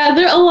 I see. Yeah,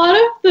 there are a lot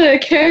of the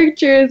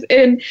characters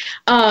in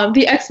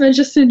the X-Men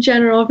just in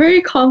general,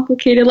 very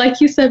complicated,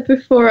 like you said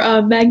before,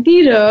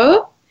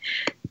 Magneto.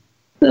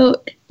 So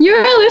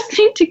you're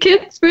listening to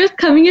Kids First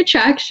Coming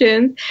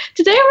Attractions.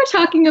 Today we're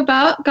talking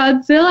about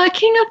Godzilla,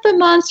 King of the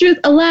Monsters,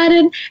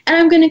 Aladdin, and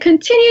I'm going to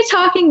continue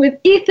talking with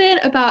Ethan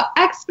about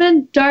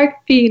X-Men Dark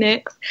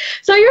Phoenix.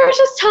 So you were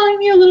just telling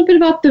me a little bit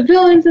about the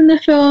villains in the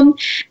film,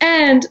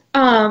 and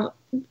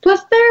was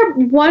there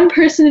one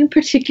person in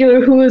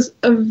particular who was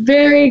a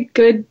very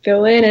good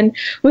villain and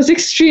was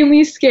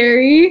extremely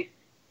scary?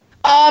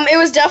 It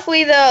was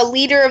definitely the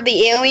leader of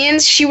the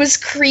aliens. She was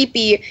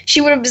creepy.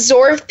 She would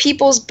absorb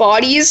people's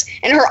bodies,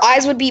 and her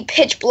eyes would be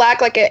pitch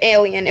black like an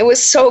alien. It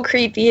was so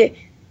creepy.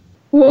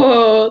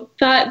 Whoa,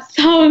 that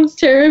sounds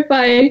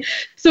terrifying.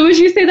 So would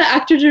you say the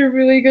actor did a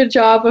really good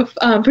job of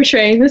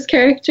portraying this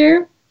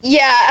character?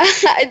 Yeah,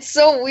 it's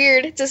so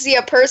weird to see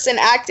a person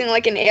acting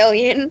like an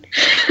alien.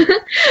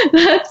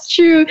 That's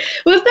true.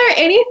 Was there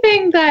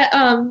anything that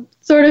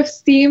sort of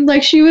seemed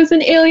like she was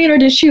an alien, or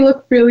did she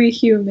look really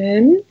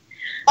human?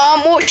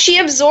 Well, she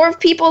absorbed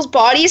people's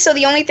bodies, so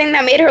the only thing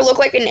that made her look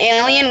like an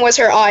alien was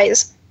her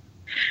eyes.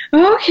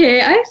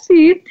 Okay, I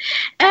see.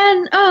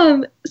 And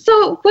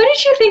so what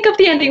did you think of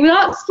the ending?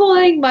 Without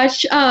spoiling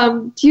much,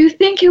 do you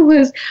think it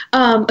was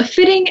a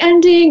fitting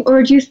ending,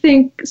 or do you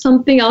think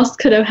something else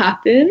could have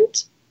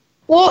happened?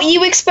 Well,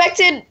 you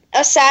expected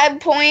a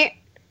sad point,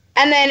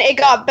 and then it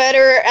got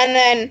better, and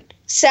then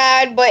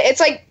sad, but it's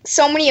like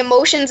so many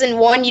emotions in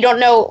one, you don't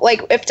know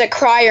like if to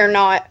cry or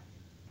not.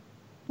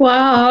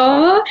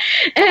 Wow.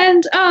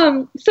 And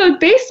so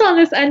based on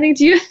this ending,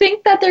 do you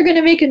think that they're going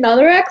to make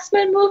another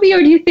X-Men movie, or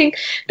do you think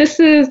this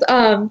is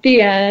the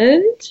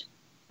end?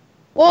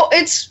 Well,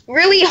 it's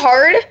really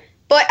hard,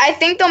 but I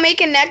think they'll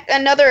make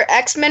another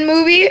X-Men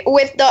movie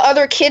with the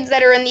other kids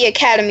that are in the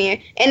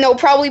academy, and they'll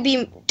probably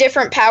be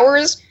different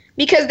powers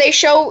because they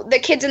show the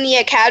kids in the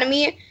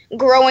academy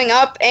growing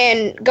up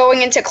and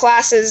going into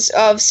classes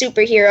of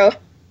superhero.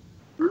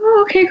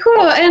 Oh, okay,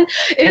 cool. And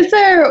is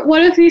there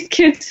one of these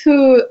kids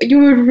who you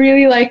would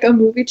really like a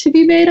movie to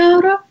be made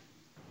out of?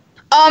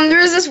 There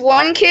was this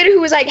one kid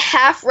who was like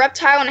half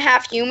reptile and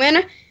half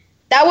human.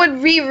 That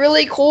would be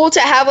really cool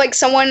to have like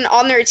someone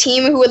on their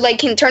team who would like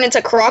can turn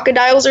into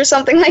crocodiles or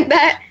something like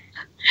that.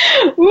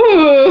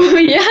 Ooh,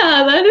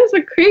 yeah, that is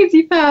a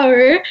crazy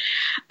power.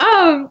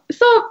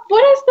 So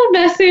what is the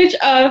message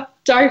of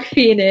Dark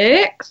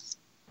Phoenix?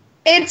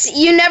 It's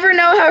you never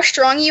know how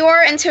strong you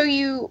are until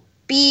you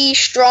be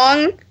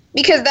strong,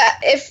 because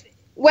that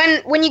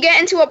when you get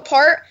into a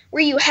part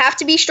where you have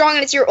to be strong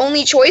and it's your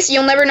only choice,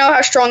 you'll never know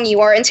how strong you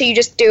are until you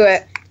just do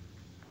it.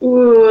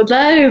 Ooh,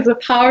 that is a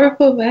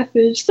powerful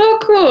message. So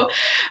cool.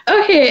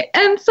 Okay,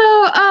 and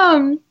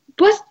so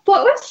what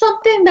was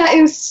something that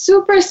is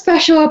super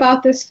special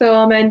about this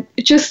film and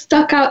it just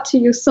stuck out to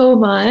you so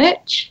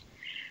much?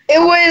 It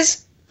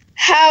was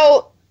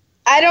how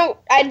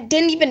I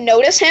didn't even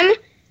notice him,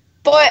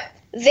 but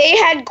they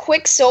had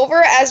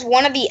Quicksilver as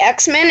one of the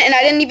X-Men, and I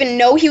didn't even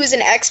know he was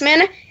an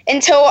X-Men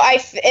until I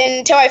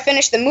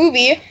finished the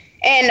movie.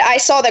 and I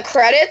saw the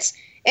credits,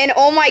 and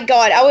oh my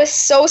god, I was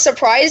so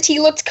surprised. He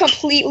looked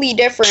completely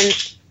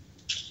different.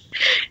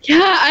 Yeah,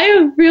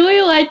 I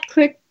really liked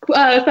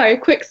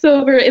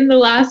Quicksilver in the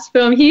last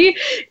film. He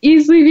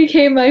easily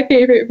became my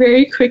favorite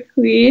very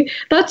quickly.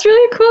 That's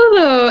really cool,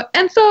 though.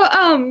 And so,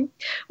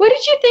 what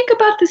did you think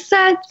about the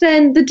sets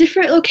and the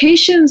different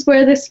locations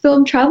where this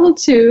film traveled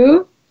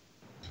to?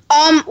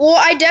 Well,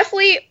 I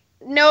definitely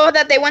know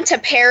that they went to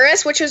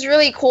Paris, which was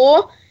really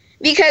cool,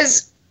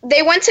 because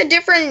they went to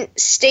different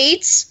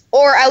states,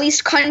 or at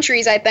least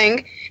countries, I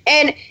think.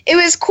 And it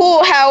was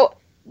cool how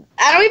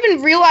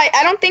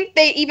I don't think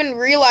they even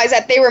realized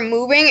that they were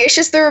moving. It's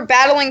just they were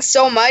battling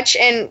so much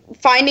and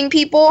finding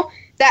people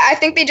that I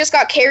think they just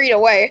got carried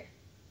away.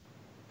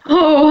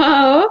 Oh,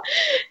 wow.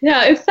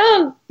 Yeah, it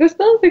sounds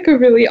like a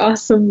really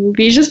awesome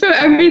movie. Just from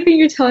everything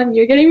you're telling me,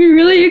 you're getting me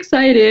really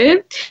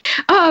excited.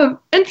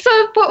 And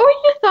so what were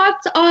your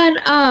thoughts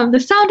on the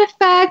sound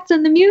effects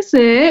and the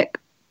music?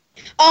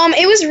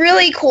 It was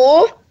really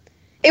cool.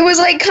 It was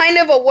like kind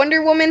of a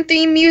Wonder Woman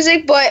theme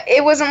music, but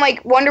it wasn't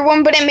like Wonder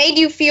Woman, but it made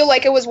you feel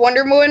like it was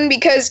Wonder Woman,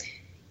 because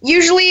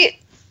usually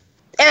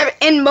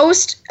in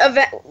most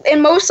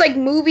like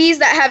movies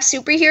that have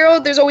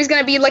superhero, there's always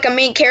going to be like a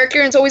main character,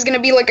 and it's always going to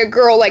be like a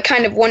girl, like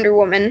kind of Wonder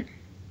Woman.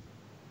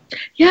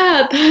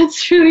 Yeah,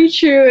 that's really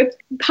true. It's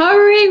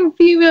empowering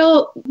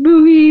female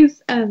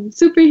movies and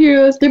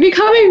superheroes. They're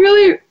becoming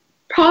really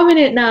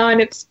prominent now,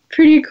 and it's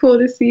pretty cool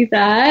to see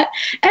that.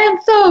 And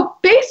so,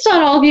 based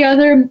on all the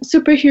other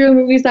superhero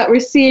movies that we're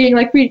seeing,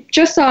 like we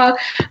just saw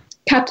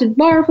Captain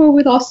Marvel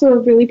with also a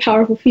really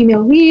powerful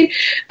female lead,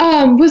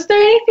 was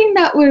there anything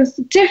that was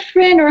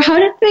different, or how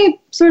did they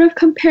sort of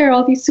compare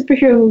all these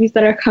superhero movies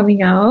that are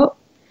coming out?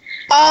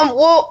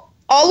 Well,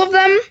 all of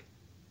them,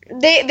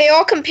 they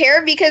all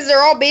compare because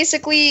they're all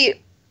basically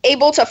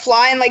able to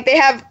fly, and like they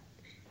have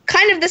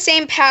kind of the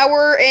same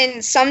power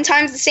and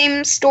sometimes the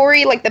same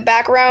story, like the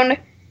background.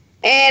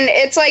 And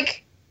it's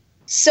like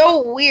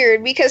so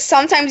weird because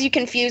sometimes you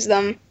confuse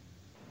them.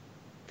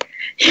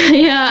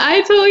 Yeah,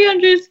 I totally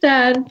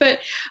understand.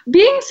 But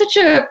being such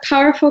a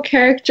powerful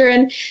character,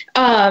 and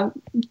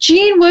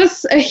Jean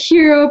was a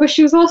hero, but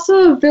she was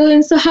also a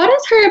villain. So how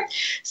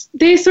does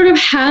they sort of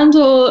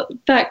handle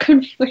that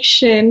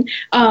confliction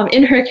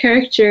in her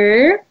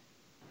character?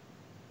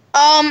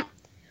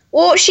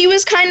 Well, she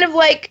was kind of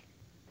like,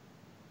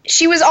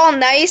 she was all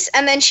nice,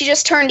 and then she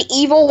just turned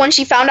evil when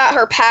she found out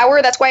her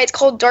power. That's why it's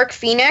called Dark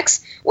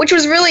Phoenix, which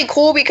was really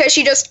cool because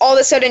she just all of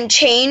a sudden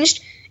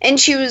changed, and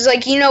she was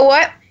like, you know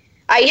what?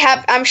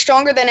 I'm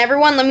stronger than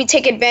everyone. Let me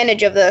take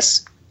advantage of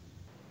this.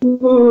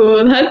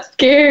 Ooh, that's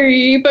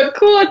scary, but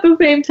cool at the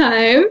same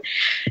time.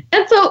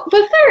 And so,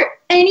 was there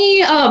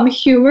any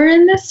humor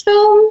in this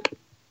film?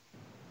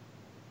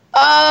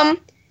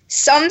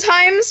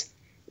 Sometimes,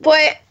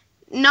 but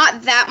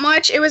not that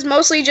much. It was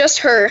mostly just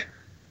her.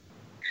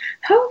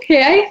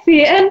 Okay, I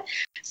see. And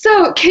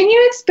so, can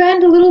you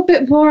expand a little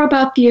bit more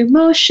about the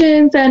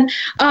emotions and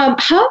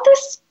how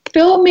this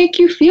film make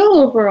you feel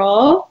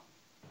overall?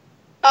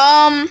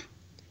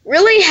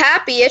 Really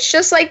happy. It's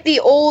just like the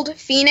old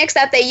Phoenix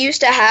that they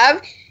used to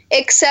have,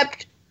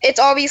 except it's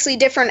obviously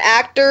different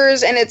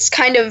actors and it's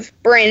kind of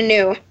brand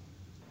new.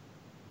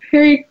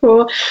 Very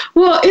cool.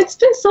 Well, it's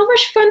been so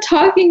much fun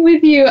talking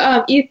with you,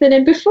 Ethan.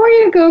 And before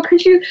you go,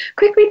 could you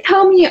quickly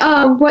tell me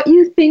what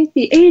you think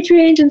the age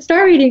range and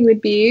star rating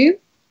would be?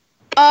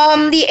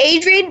 The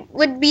age range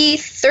would be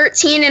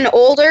 13 and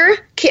older.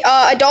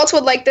 Adults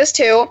would like this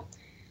too.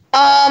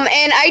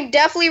 And I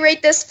definitely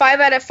rate this 5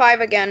 out of 5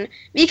 again,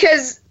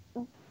 because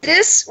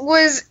this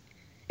was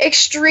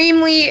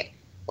extremely,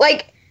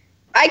 like,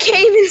 I can't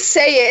even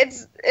say it.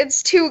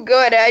 It's too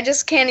good. I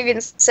just can't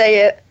even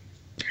say it.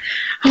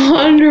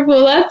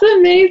 Wonderful. That's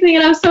amazing.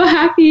 And I'm so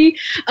happy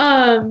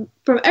from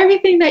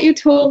everything that you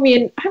told me.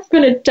 And I'm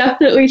going to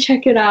definitely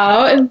check it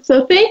out. And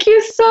so thank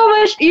you so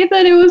much,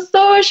 Ethan. It was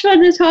so much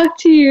fun to talk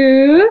to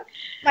you.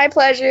 My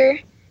pleasure.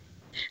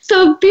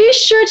 So be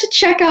sure to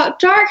check out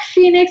Dark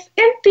Phoenix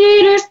in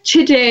theaters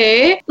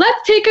today.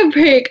 Let's take a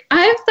break.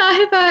 I'm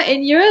Sahiba,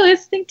 and you're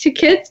listening to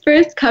Kids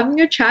First Coming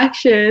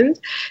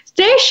Attractions.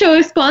 Today's show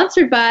is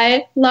sponsored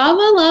by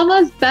Llama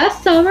Llama's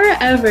Best Summer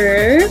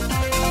Ever.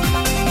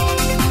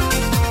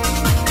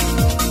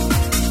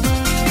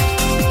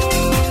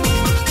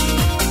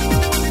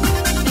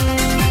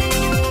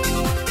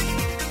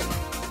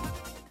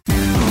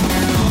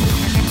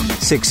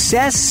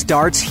 Success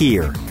starts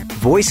here.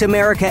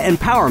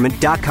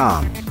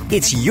 VoiceAmericaEmpowerment.com.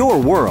 It's your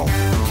world.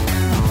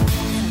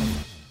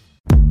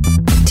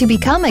 To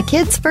become a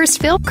Kids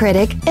First Film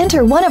Critic,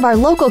 enter one of our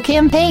local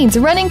campaigns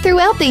running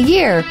throughout the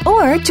year,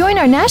 or join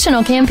our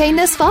national campaign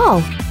this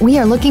fall. We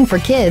are looking for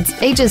kids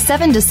ages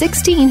 7 to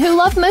 16 who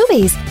love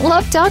movies,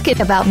 love talking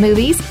about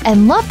movies,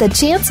 and love the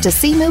chance to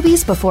see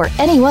movies before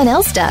anyone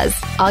else does.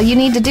 All you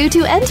need to do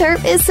to enter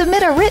is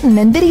submit a written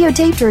and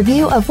videotaped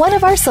review of one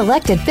of our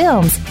selected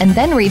films, and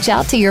then reach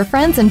out to your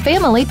friends and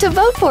family to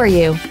vote for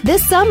you.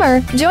 This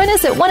summer, join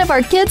us at one of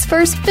our Kids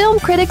First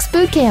Film Critics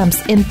boot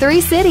camps in 3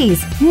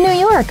 cities: New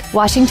York,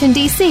 Washington Washington,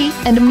 D.C.,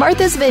 and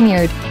Martha's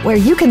Vineyard, where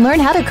you can learn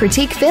how to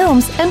critique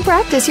films and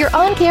practice your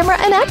on-camera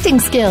and acting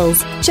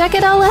skills. Check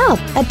it all out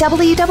at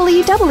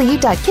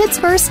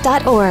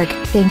www.kidsfirst.org.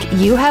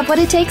 Think you have what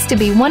it takes to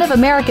be one of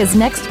America's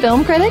next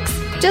film critics?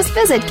 Just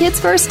visit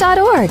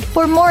kidsfirst.org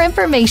for more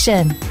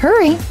information.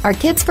 Hurry! Our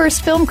Kids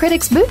First Film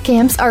Critics boot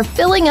camps are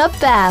filling up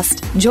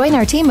fast. Join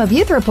our team of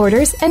youth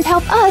reporters and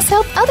help us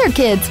help other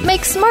kids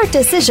make smart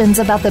decisions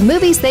about the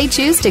movies they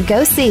choose to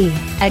go see.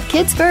 At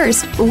Kids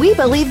First, we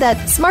believe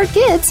that smart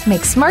kids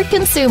make smart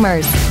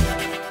consumers.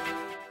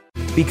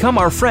 Become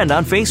our friend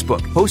on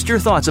Facebook. Post your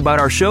thoughts about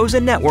our shows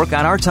and network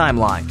on our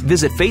timeline.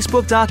 Visit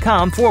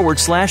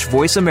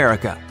facebook.com/Voice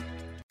America.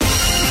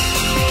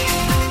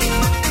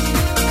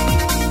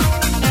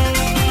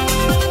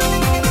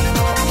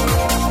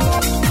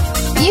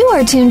 You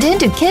are tuned in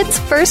to Kids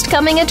First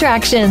Coming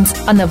Attractions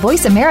on the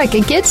Voice America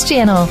Kids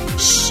channel.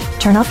 Shh,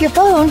 turn off your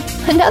phone.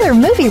 Another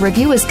movie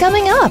review is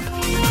coming up.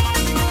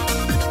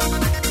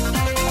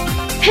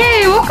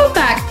 Hey, welcome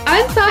back.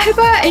 I'm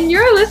Sahiba, and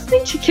you're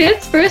listening to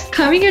Kids First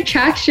Coming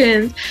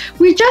Attractions.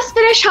 We just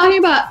finished talking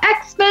about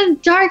X-Men,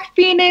 Dark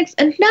Phoenix,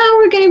 and now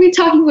we're going to be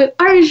talking with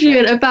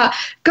Arjun about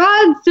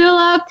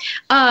Godzilla,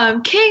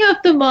 King of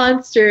the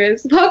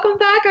Monsters. Welcome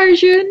back,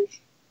 Arjun.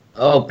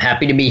 Oh,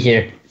 happy to be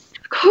here.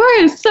 Of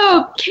course.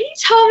 So, can you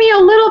tell me a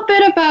little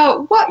bit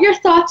about what your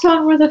thoughts were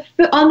on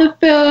the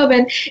film,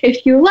 and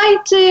if you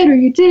liked it or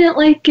you didn't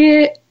like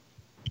it?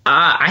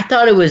 I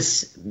thought it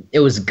was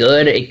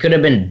good. It could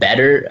have been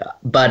better,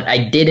 but I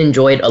did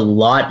enjoy it a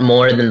lot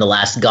more than the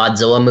last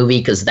Godzilla movie,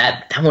 because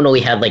that one only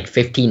had like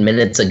 15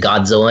 minutes of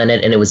Godzilla in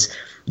it, and it was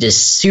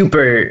just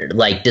super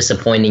like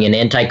disappointing and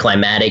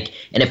anticlimactic,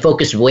 and it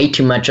focused way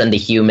too much on the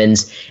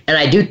humans. And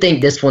I do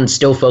think this one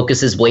still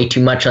focuses way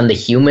too much on the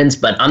humans,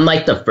 but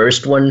unlike the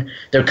first one,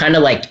 they're kind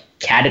of like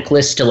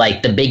cataclysm to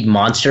like the big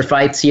monster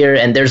fights here,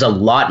 and there's a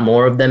lot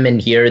more of them in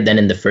here than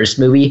in the first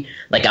movie.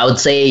 Like I would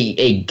say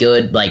a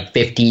good like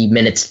 50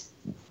 minutes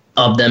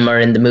of them are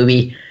in the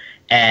movie,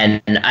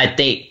 and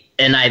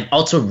I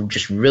also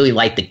just really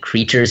like the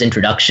creatures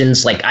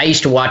introductions. Like I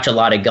used to watch a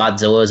lot of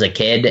Godzilla as a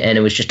kid, and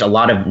it was just a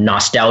lot of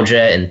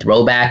nostalgia and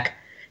throwback,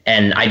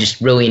 and I just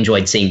really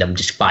enjoyed seeing them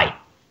just fight.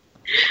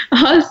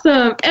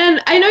 Awesome.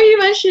 And I know you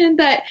mentioned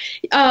that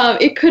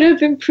it could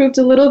have improved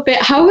a little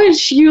bit. How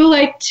would you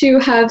like to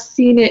have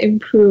seen it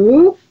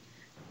improve?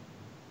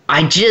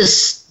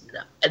 There's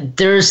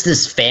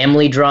this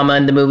family drama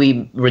in the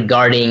movie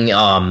regarding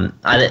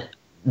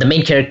the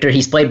main character.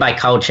 He's played by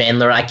Kyle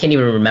Chandler. I can't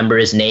even remember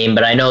his name,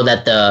 but I know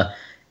that the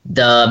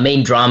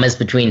main drama is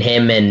between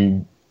him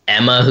and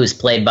Emma, who's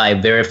played by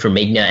Vera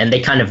Farmiga, and they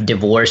kind of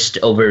divorced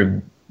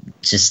over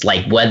just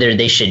like whether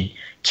they should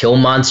kill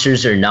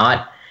monsters or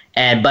not.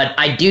 But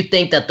I do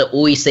think that the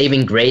only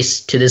saving grace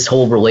to this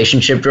whole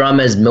relationship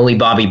drama is Millie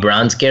Bobby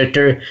Brown's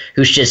character,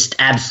 who's just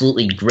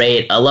absolutely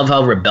great. I love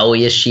how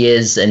rebellious she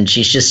is, and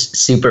she's just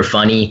super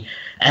funny.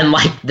 And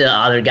like the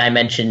other guy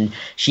mentioned,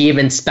 she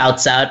even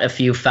spouts out a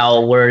few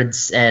foul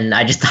words, and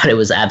I just thought it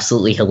was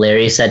absolutely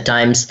hilarious at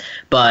times.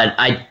 But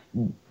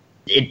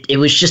it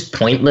was just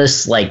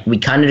pointless. Like we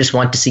kind of just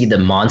want to see the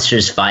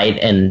monsters fight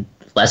and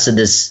less of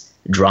this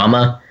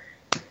drama.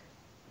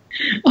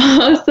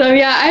 Awesome.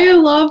 Yeah, I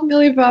love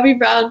Millie Bobby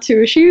Brown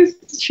too. She's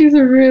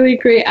a really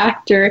great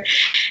actor.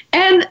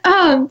 And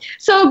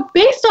so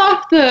based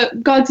off the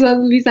Godzilla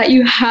movies that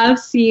you have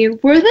seen,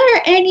 were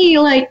there any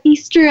like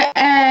Easter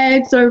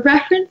eggs or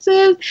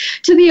references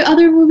to the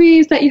other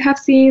movies that you have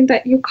seen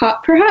that you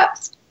caught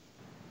perhaps?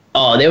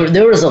 Oh,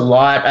 there was a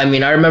lot. I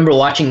mean, I remember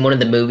watching one of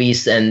the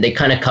movies, and they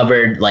kind of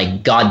covered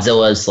like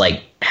Godzilla's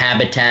like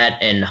habitat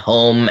and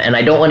home, and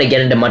I don't want to get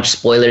into much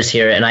spoilers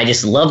here, and I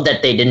just love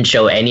that they didn't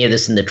show any of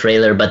this in the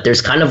trailer, but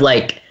there's kind of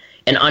like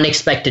an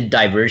unexpected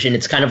diversion.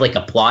 It's kind of like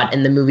a plot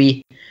in the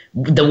movie.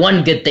 The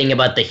one good thing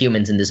about the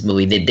humans in this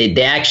movie,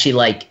 they actually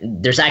like,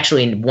 there's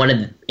actually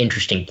one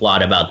interesting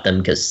plot about them,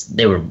 because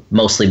they were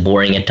mostly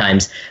boring at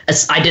times.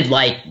 I did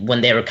like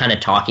when they were kind of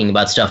talking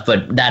about stuff,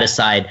 but that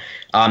aside,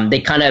 they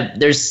kind of,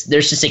 there's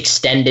this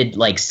extended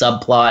like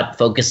subplot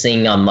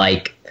focusing on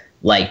like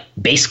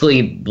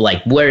basically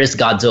like where is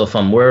Godzilla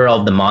from, where are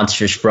all the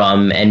monsters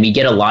from, and we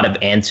get a lot of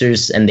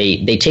answers, and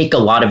they take a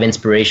lot of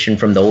inspiration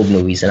from the old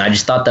movies, and I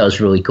just thought that was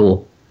really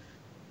cool.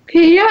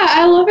 Okay, yeah,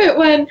 I love it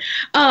when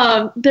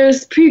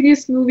there's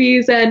previous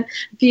movies and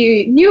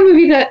the new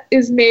movie that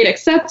is made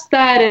accepts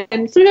that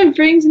and sort of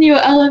brings new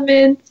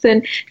elements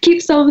and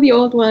keeps some of the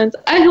old ones.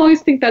 I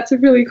always think that's a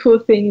really cool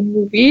thing in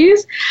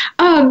movies.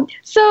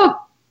 So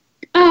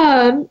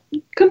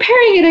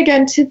comparing it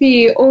again to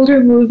the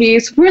older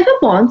movies, were the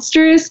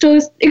monsters still,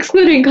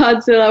 excluding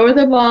Godzilla, were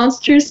the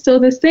monsters still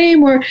the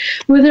same, or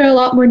were there a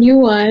lot more new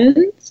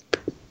ones?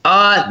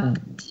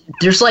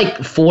 There's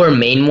like 4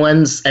 main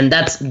ones, and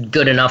that's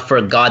good enough for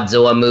a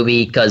Godzilla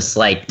movie, because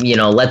like, you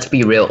know, let's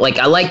be real. Like,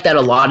 I like that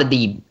a lot of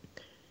they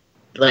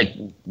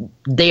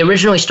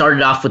originally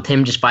started off with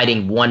him just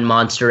fighting one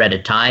monster at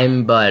a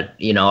time, but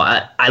you know,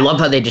 I love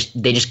how they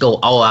just go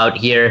all out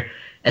here,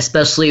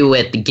 especially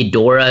with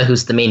Ghidorah,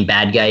 who's the main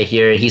bad guy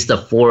here. He's the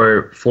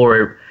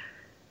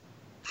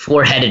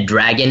four-headed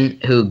dragon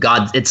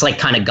it's like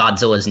kind of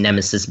Godzilla's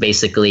nemesis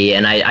basically,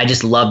 and I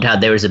just loved how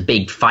there was a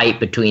big fight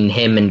between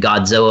him and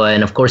Godzilla,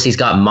 and of course he's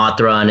got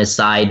Mothra on his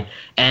side,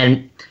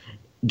 and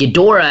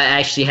Ghidorah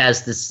actually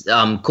has this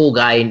cool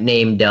guy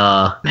named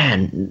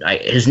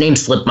his name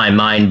slipped my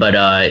mind, but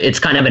it's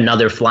kind of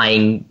another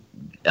flying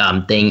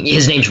thing.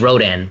 His name's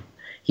Rodan.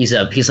 He's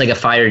like a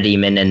fire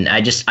demon, and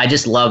I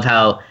just love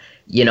how,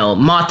 you know,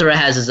 Mothra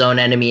has his own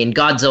enemy and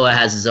Godzilla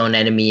has his own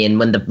enemy, and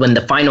when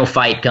the final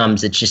fight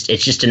comes, it's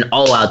just an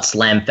all-out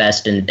slam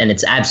fest, and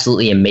it's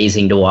absolutely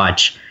amazing to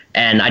watch.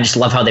 And I just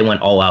love how they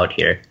went all out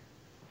here.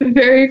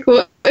 Very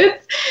cool.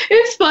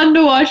 It's fun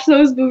to watch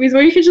those movies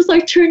where you can just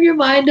like turn your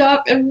mind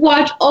up and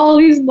watch all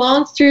these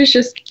monsters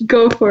just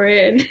go for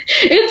it.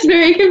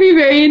 It can be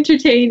very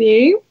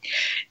entertaining.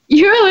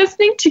 You're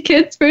listening to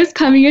Kids First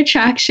Coming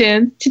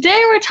Attractions. Today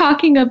we're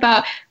talking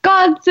about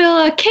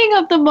Godzilla, King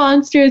of the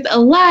Monsters,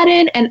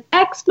 Aladdin, and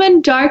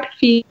X-Men Dark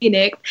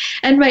Phoenix.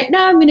 And right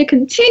now I'm going to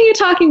continue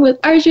talking with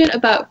Arjun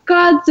about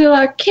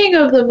Godzilla, King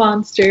of the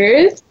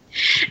Monsters.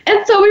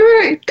 And so we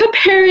were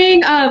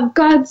comparing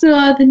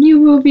Godzilla, the new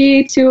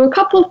movie, to a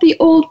couple of the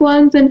old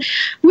ones. And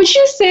would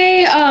you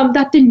say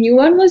that the new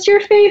one was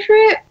your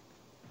favorite?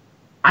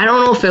 I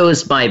don't know if it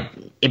was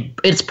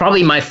it's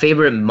probably my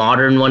favorite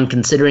modern one,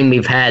 considering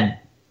we've had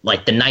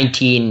like the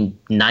 1990s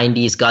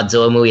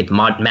Godzilla movie with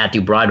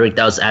Matthew Broderick.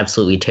 That was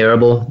absolutely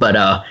terrible,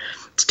 but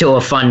still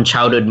a fun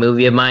childhood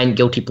movie of mine,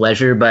 guilty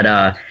pleasure.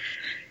 But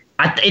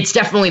it's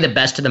definitely the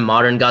best of the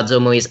modern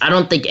Godzilla movies. I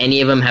don't think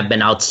any of them have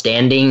been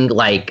outstanding.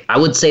 Like, I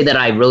would say that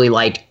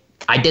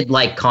I did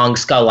like Kong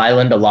Skull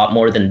Island a lot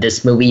more than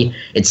this movie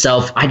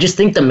itself. I just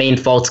think the main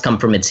faults come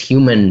from its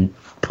human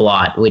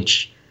plot,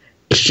 which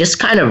is just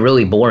kind of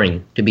really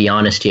boring, to be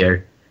honest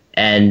here.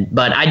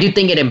 But I do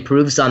think it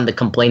improves on the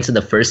complaints of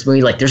the first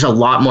movie. Like, there's a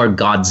lot more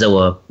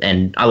Godzilla,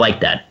 and I like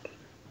that.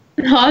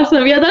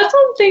 Awesome. Yeah, that's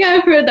one thing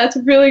I've heard that's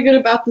really good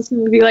about this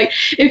movie. Like,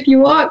 if you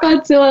want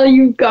Godzilla,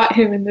 you've got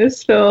him in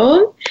this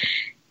film.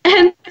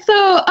 And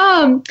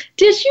so,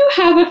 did you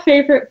have a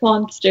favorite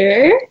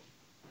monster?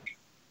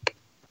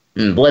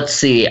 Let's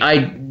see.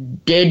 I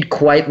did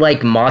quite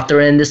like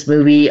Mothra in this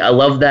movie. I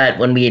love that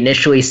when we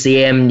initially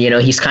see him, you know,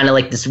 he's kind of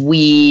like this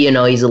wee, you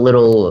know, he's a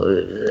little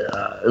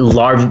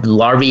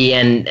larvae,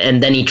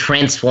 and then he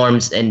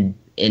transforms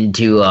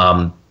into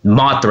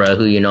Mothra,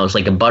 who, you know, is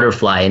like a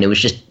butterfly, and it was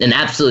just an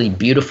absolutely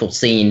beautiful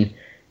scene.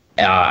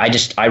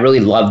 I really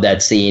loved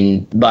that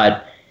scene,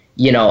 but,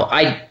 you know,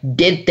 I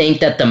did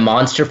think that the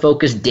monster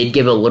focus did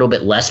give a little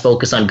bit less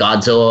focus on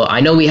Godzilla. I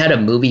know we had a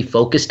movie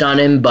focused on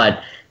him,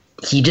 but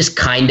he just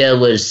kind of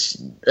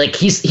was, like,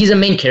 he's a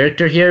main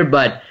character here,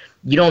 but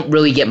you don't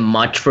really get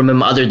much from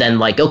him other than,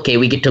 like, okay,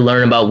 we get to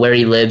learn about where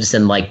he lives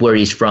and, like, where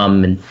he's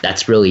from, and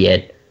that's really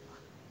it.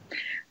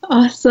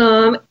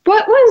 Awesome.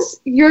 What was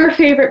your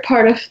favorite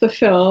part of the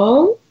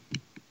film?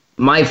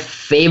 My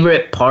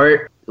favorite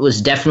part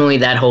was definitely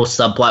that whole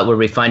subplot where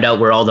we find out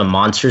where all the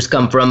monsters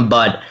come from,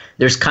 but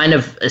there's kind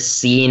of a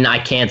scene I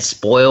can't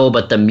spoil,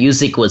 but the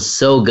music was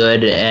so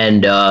good,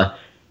 and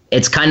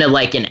it's kind of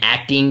like an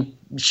acting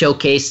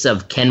showcase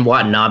of Ken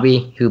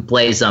Watanabe, who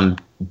plays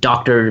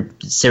Dr.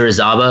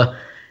 Serizawa.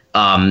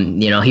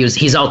 You know,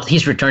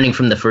 he's returning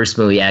from the first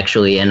movie,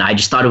 actually, and I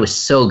just thought it was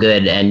so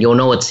good, and you'll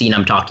know what scene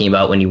I'm talking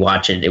about when you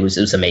watch it. It was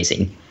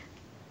amazing.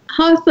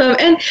 Awesome.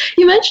 And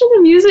you mentioned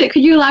the music.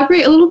 Could you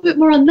elaborate a little bit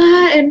more on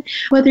that and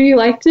whether you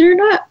liked it or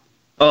not?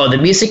 Oh, the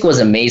music was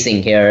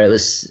amazing here.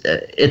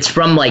 It's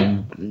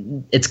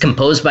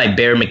composed by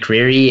Bear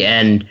McCreary,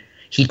 and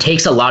he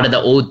takes a lot of the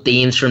old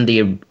themes from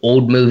the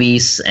old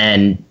movies,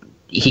 and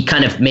he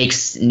kind of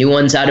makes new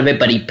ones out of it,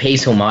 but he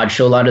pays homage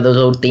to a lot of those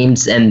old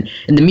themes, and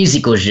the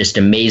music was just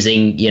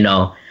amazing. You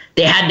know,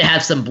 they had to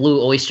have some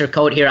Blue Oyster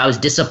Cult here. I was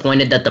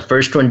disappointed that the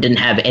first one didn't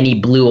have any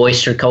Blue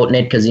Oyster Cult in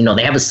it, because, you know,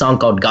 they have a song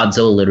called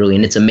Godzilla, literally,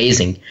 and it's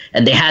amazing.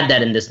 And they had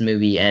that in this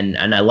movie, and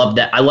I love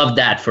that. I love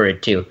that for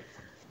it too.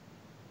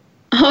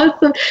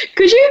 Awesome.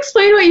 Could you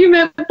explain what you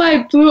meant by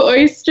Blue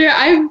Oyster?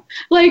 I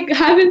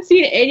haven't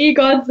seen any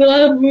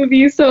Godzilla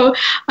movies, so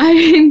I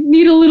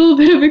need a little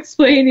bit of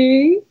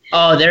explaining.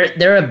 Oh,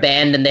 they're a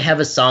band, and they have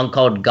a song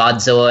called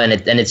Godzilla, and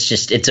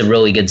it's a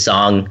really good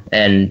song,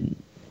 and,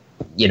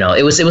 you know,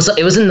 it was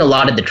in a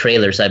lot of the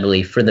trailers, I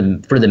believe, for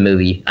the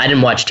movie. I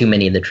didn't watch too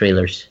many of the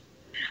trailers.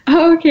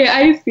 Oh, okay,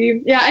 I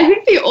see. Yeah, I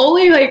think the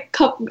only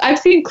couple I've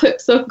seen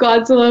clips of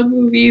Godzilla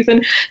movies,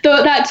 and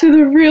that to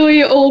the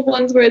really old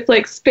ones where it's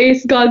like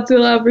Space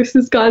Godzilla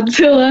versus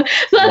Godzilla.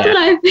 So that's what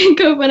I think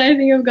of when I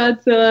think of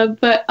Godzilla.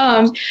 But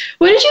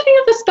what did you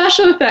think of the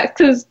special effects?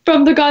 Because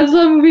from the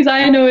Godzilla movies,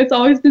 I know it's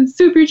always been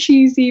super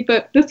cheesy,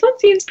 but this one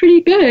seems pretty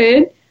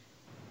good.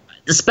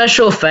 The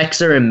special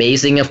effects are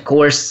amazing, of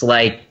course.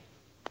 Like,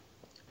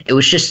 it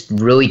was just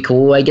really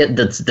cool. I get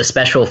the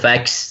special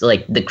effects,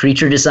 like the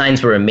creature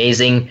designs were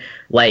amazing.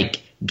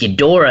 Like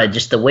Ghidorah,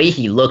 just the way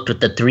he looked with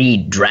the 3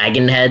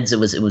 dragon heads, it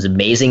was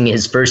amazing.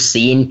 His first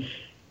scene,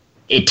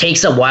 it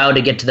takes a while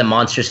to get to the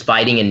monsters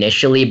fighting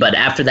initially, but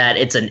after that,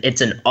 it's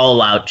an all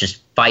out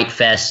just fight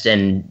fest,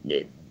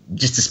 and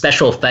just the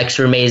special effects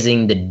were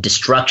amazing. The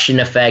destruction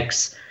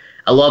effects.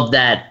 I love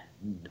that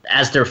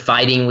as they're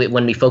fighting,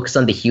 when we focus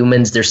on the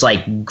humans, there's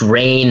like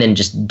grain and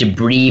just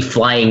debris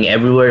flying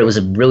everywhere. It was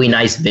a really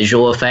nice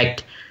visual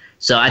effect.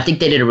 So I think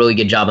they did a really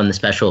good job on the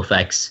special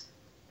effects.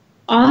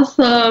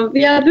 Awesome.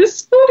 Yeah,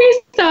 this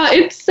movie,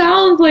 it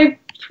sounds like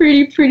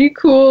pretty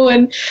cool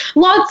and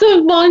lots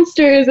of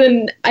monsters,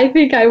 and I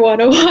think I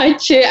want to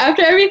watch it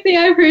after everything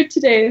I've heard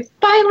today.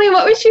 Finally,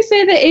 what would you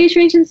say the age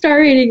range and star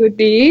rating would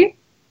be?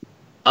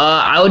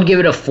 I would give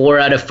it a 4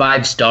 out of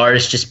 5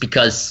 stars just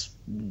because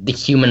the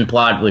human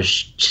plot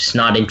was just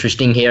not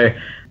interesting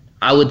here.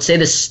 I would say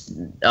this,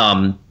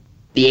 the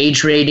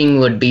age rating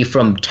would be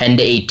from 10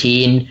 to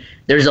 18.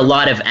 There's a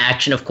lot of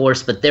action, of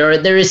course, but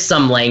there is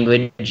some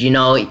language,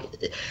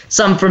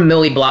 some from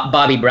Millie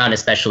Bobby Brown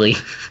especially.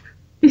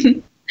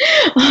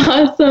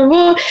 Awesome.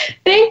 Well,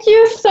 thank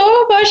you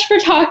so much for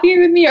talking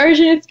with me,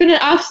 Arjun. It's been an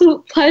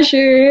absolute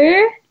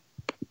pleasure.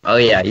 Oh,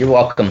 yeah, you're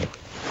welcome.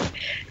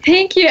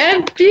 Thank you.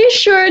 And be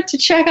sure to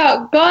check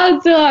out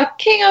Godzilla,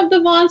 King of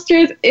the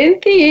Monsters in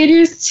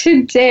theaters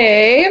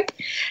today.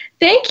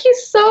 Thank you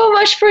so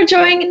much for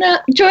joining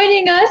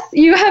us.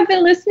 You have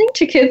been listening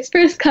to Kids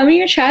First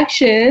Coming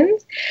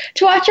Attractions.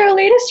 To watch our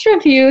latest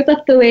reviews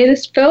of the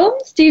latest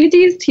films,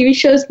 DVDs, TV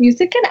shows,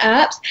 music, and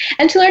apps,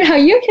 and to learn how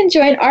you can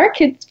join our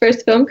Kids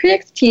First Film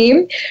Critics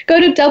team, go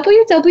to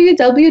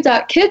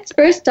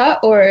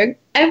www.kidsfirst.org.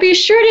 And be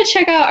sure to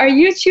check out our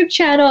YouTube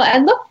channel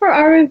and look for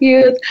our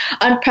reviews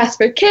on Press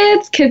for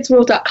Kids,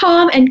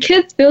 kidsworld.com, and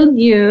Kidsville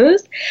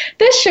News.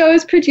 This show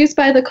is produced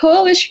by the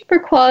Coalition for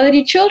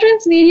Quality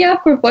Children's Media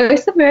for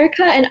Voice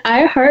America and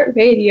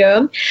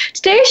iHeartRadio.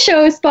 Today's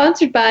show is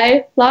sponsored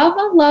by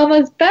Llama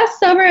Llama's Best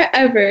Summer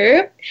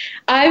Ever.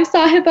 I'm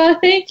Sahiba.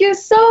 Thank you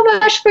so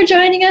much for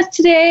joining us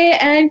today,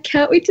 and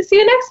can't wait to see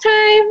you next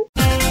time.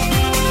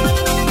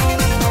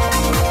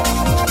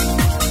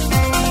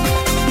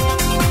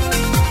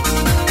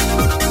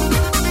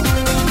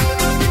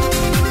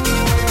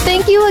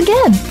 Thank you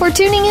again for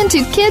tuning in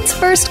to Kids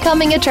First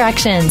Coming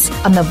Attractions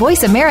on the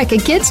Voice America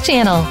Kids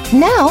channel.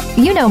 Now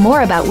you know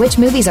more about which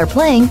movies are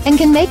playing and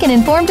can make an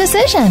informed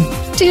decision.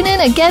 Tune in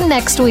again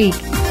next week.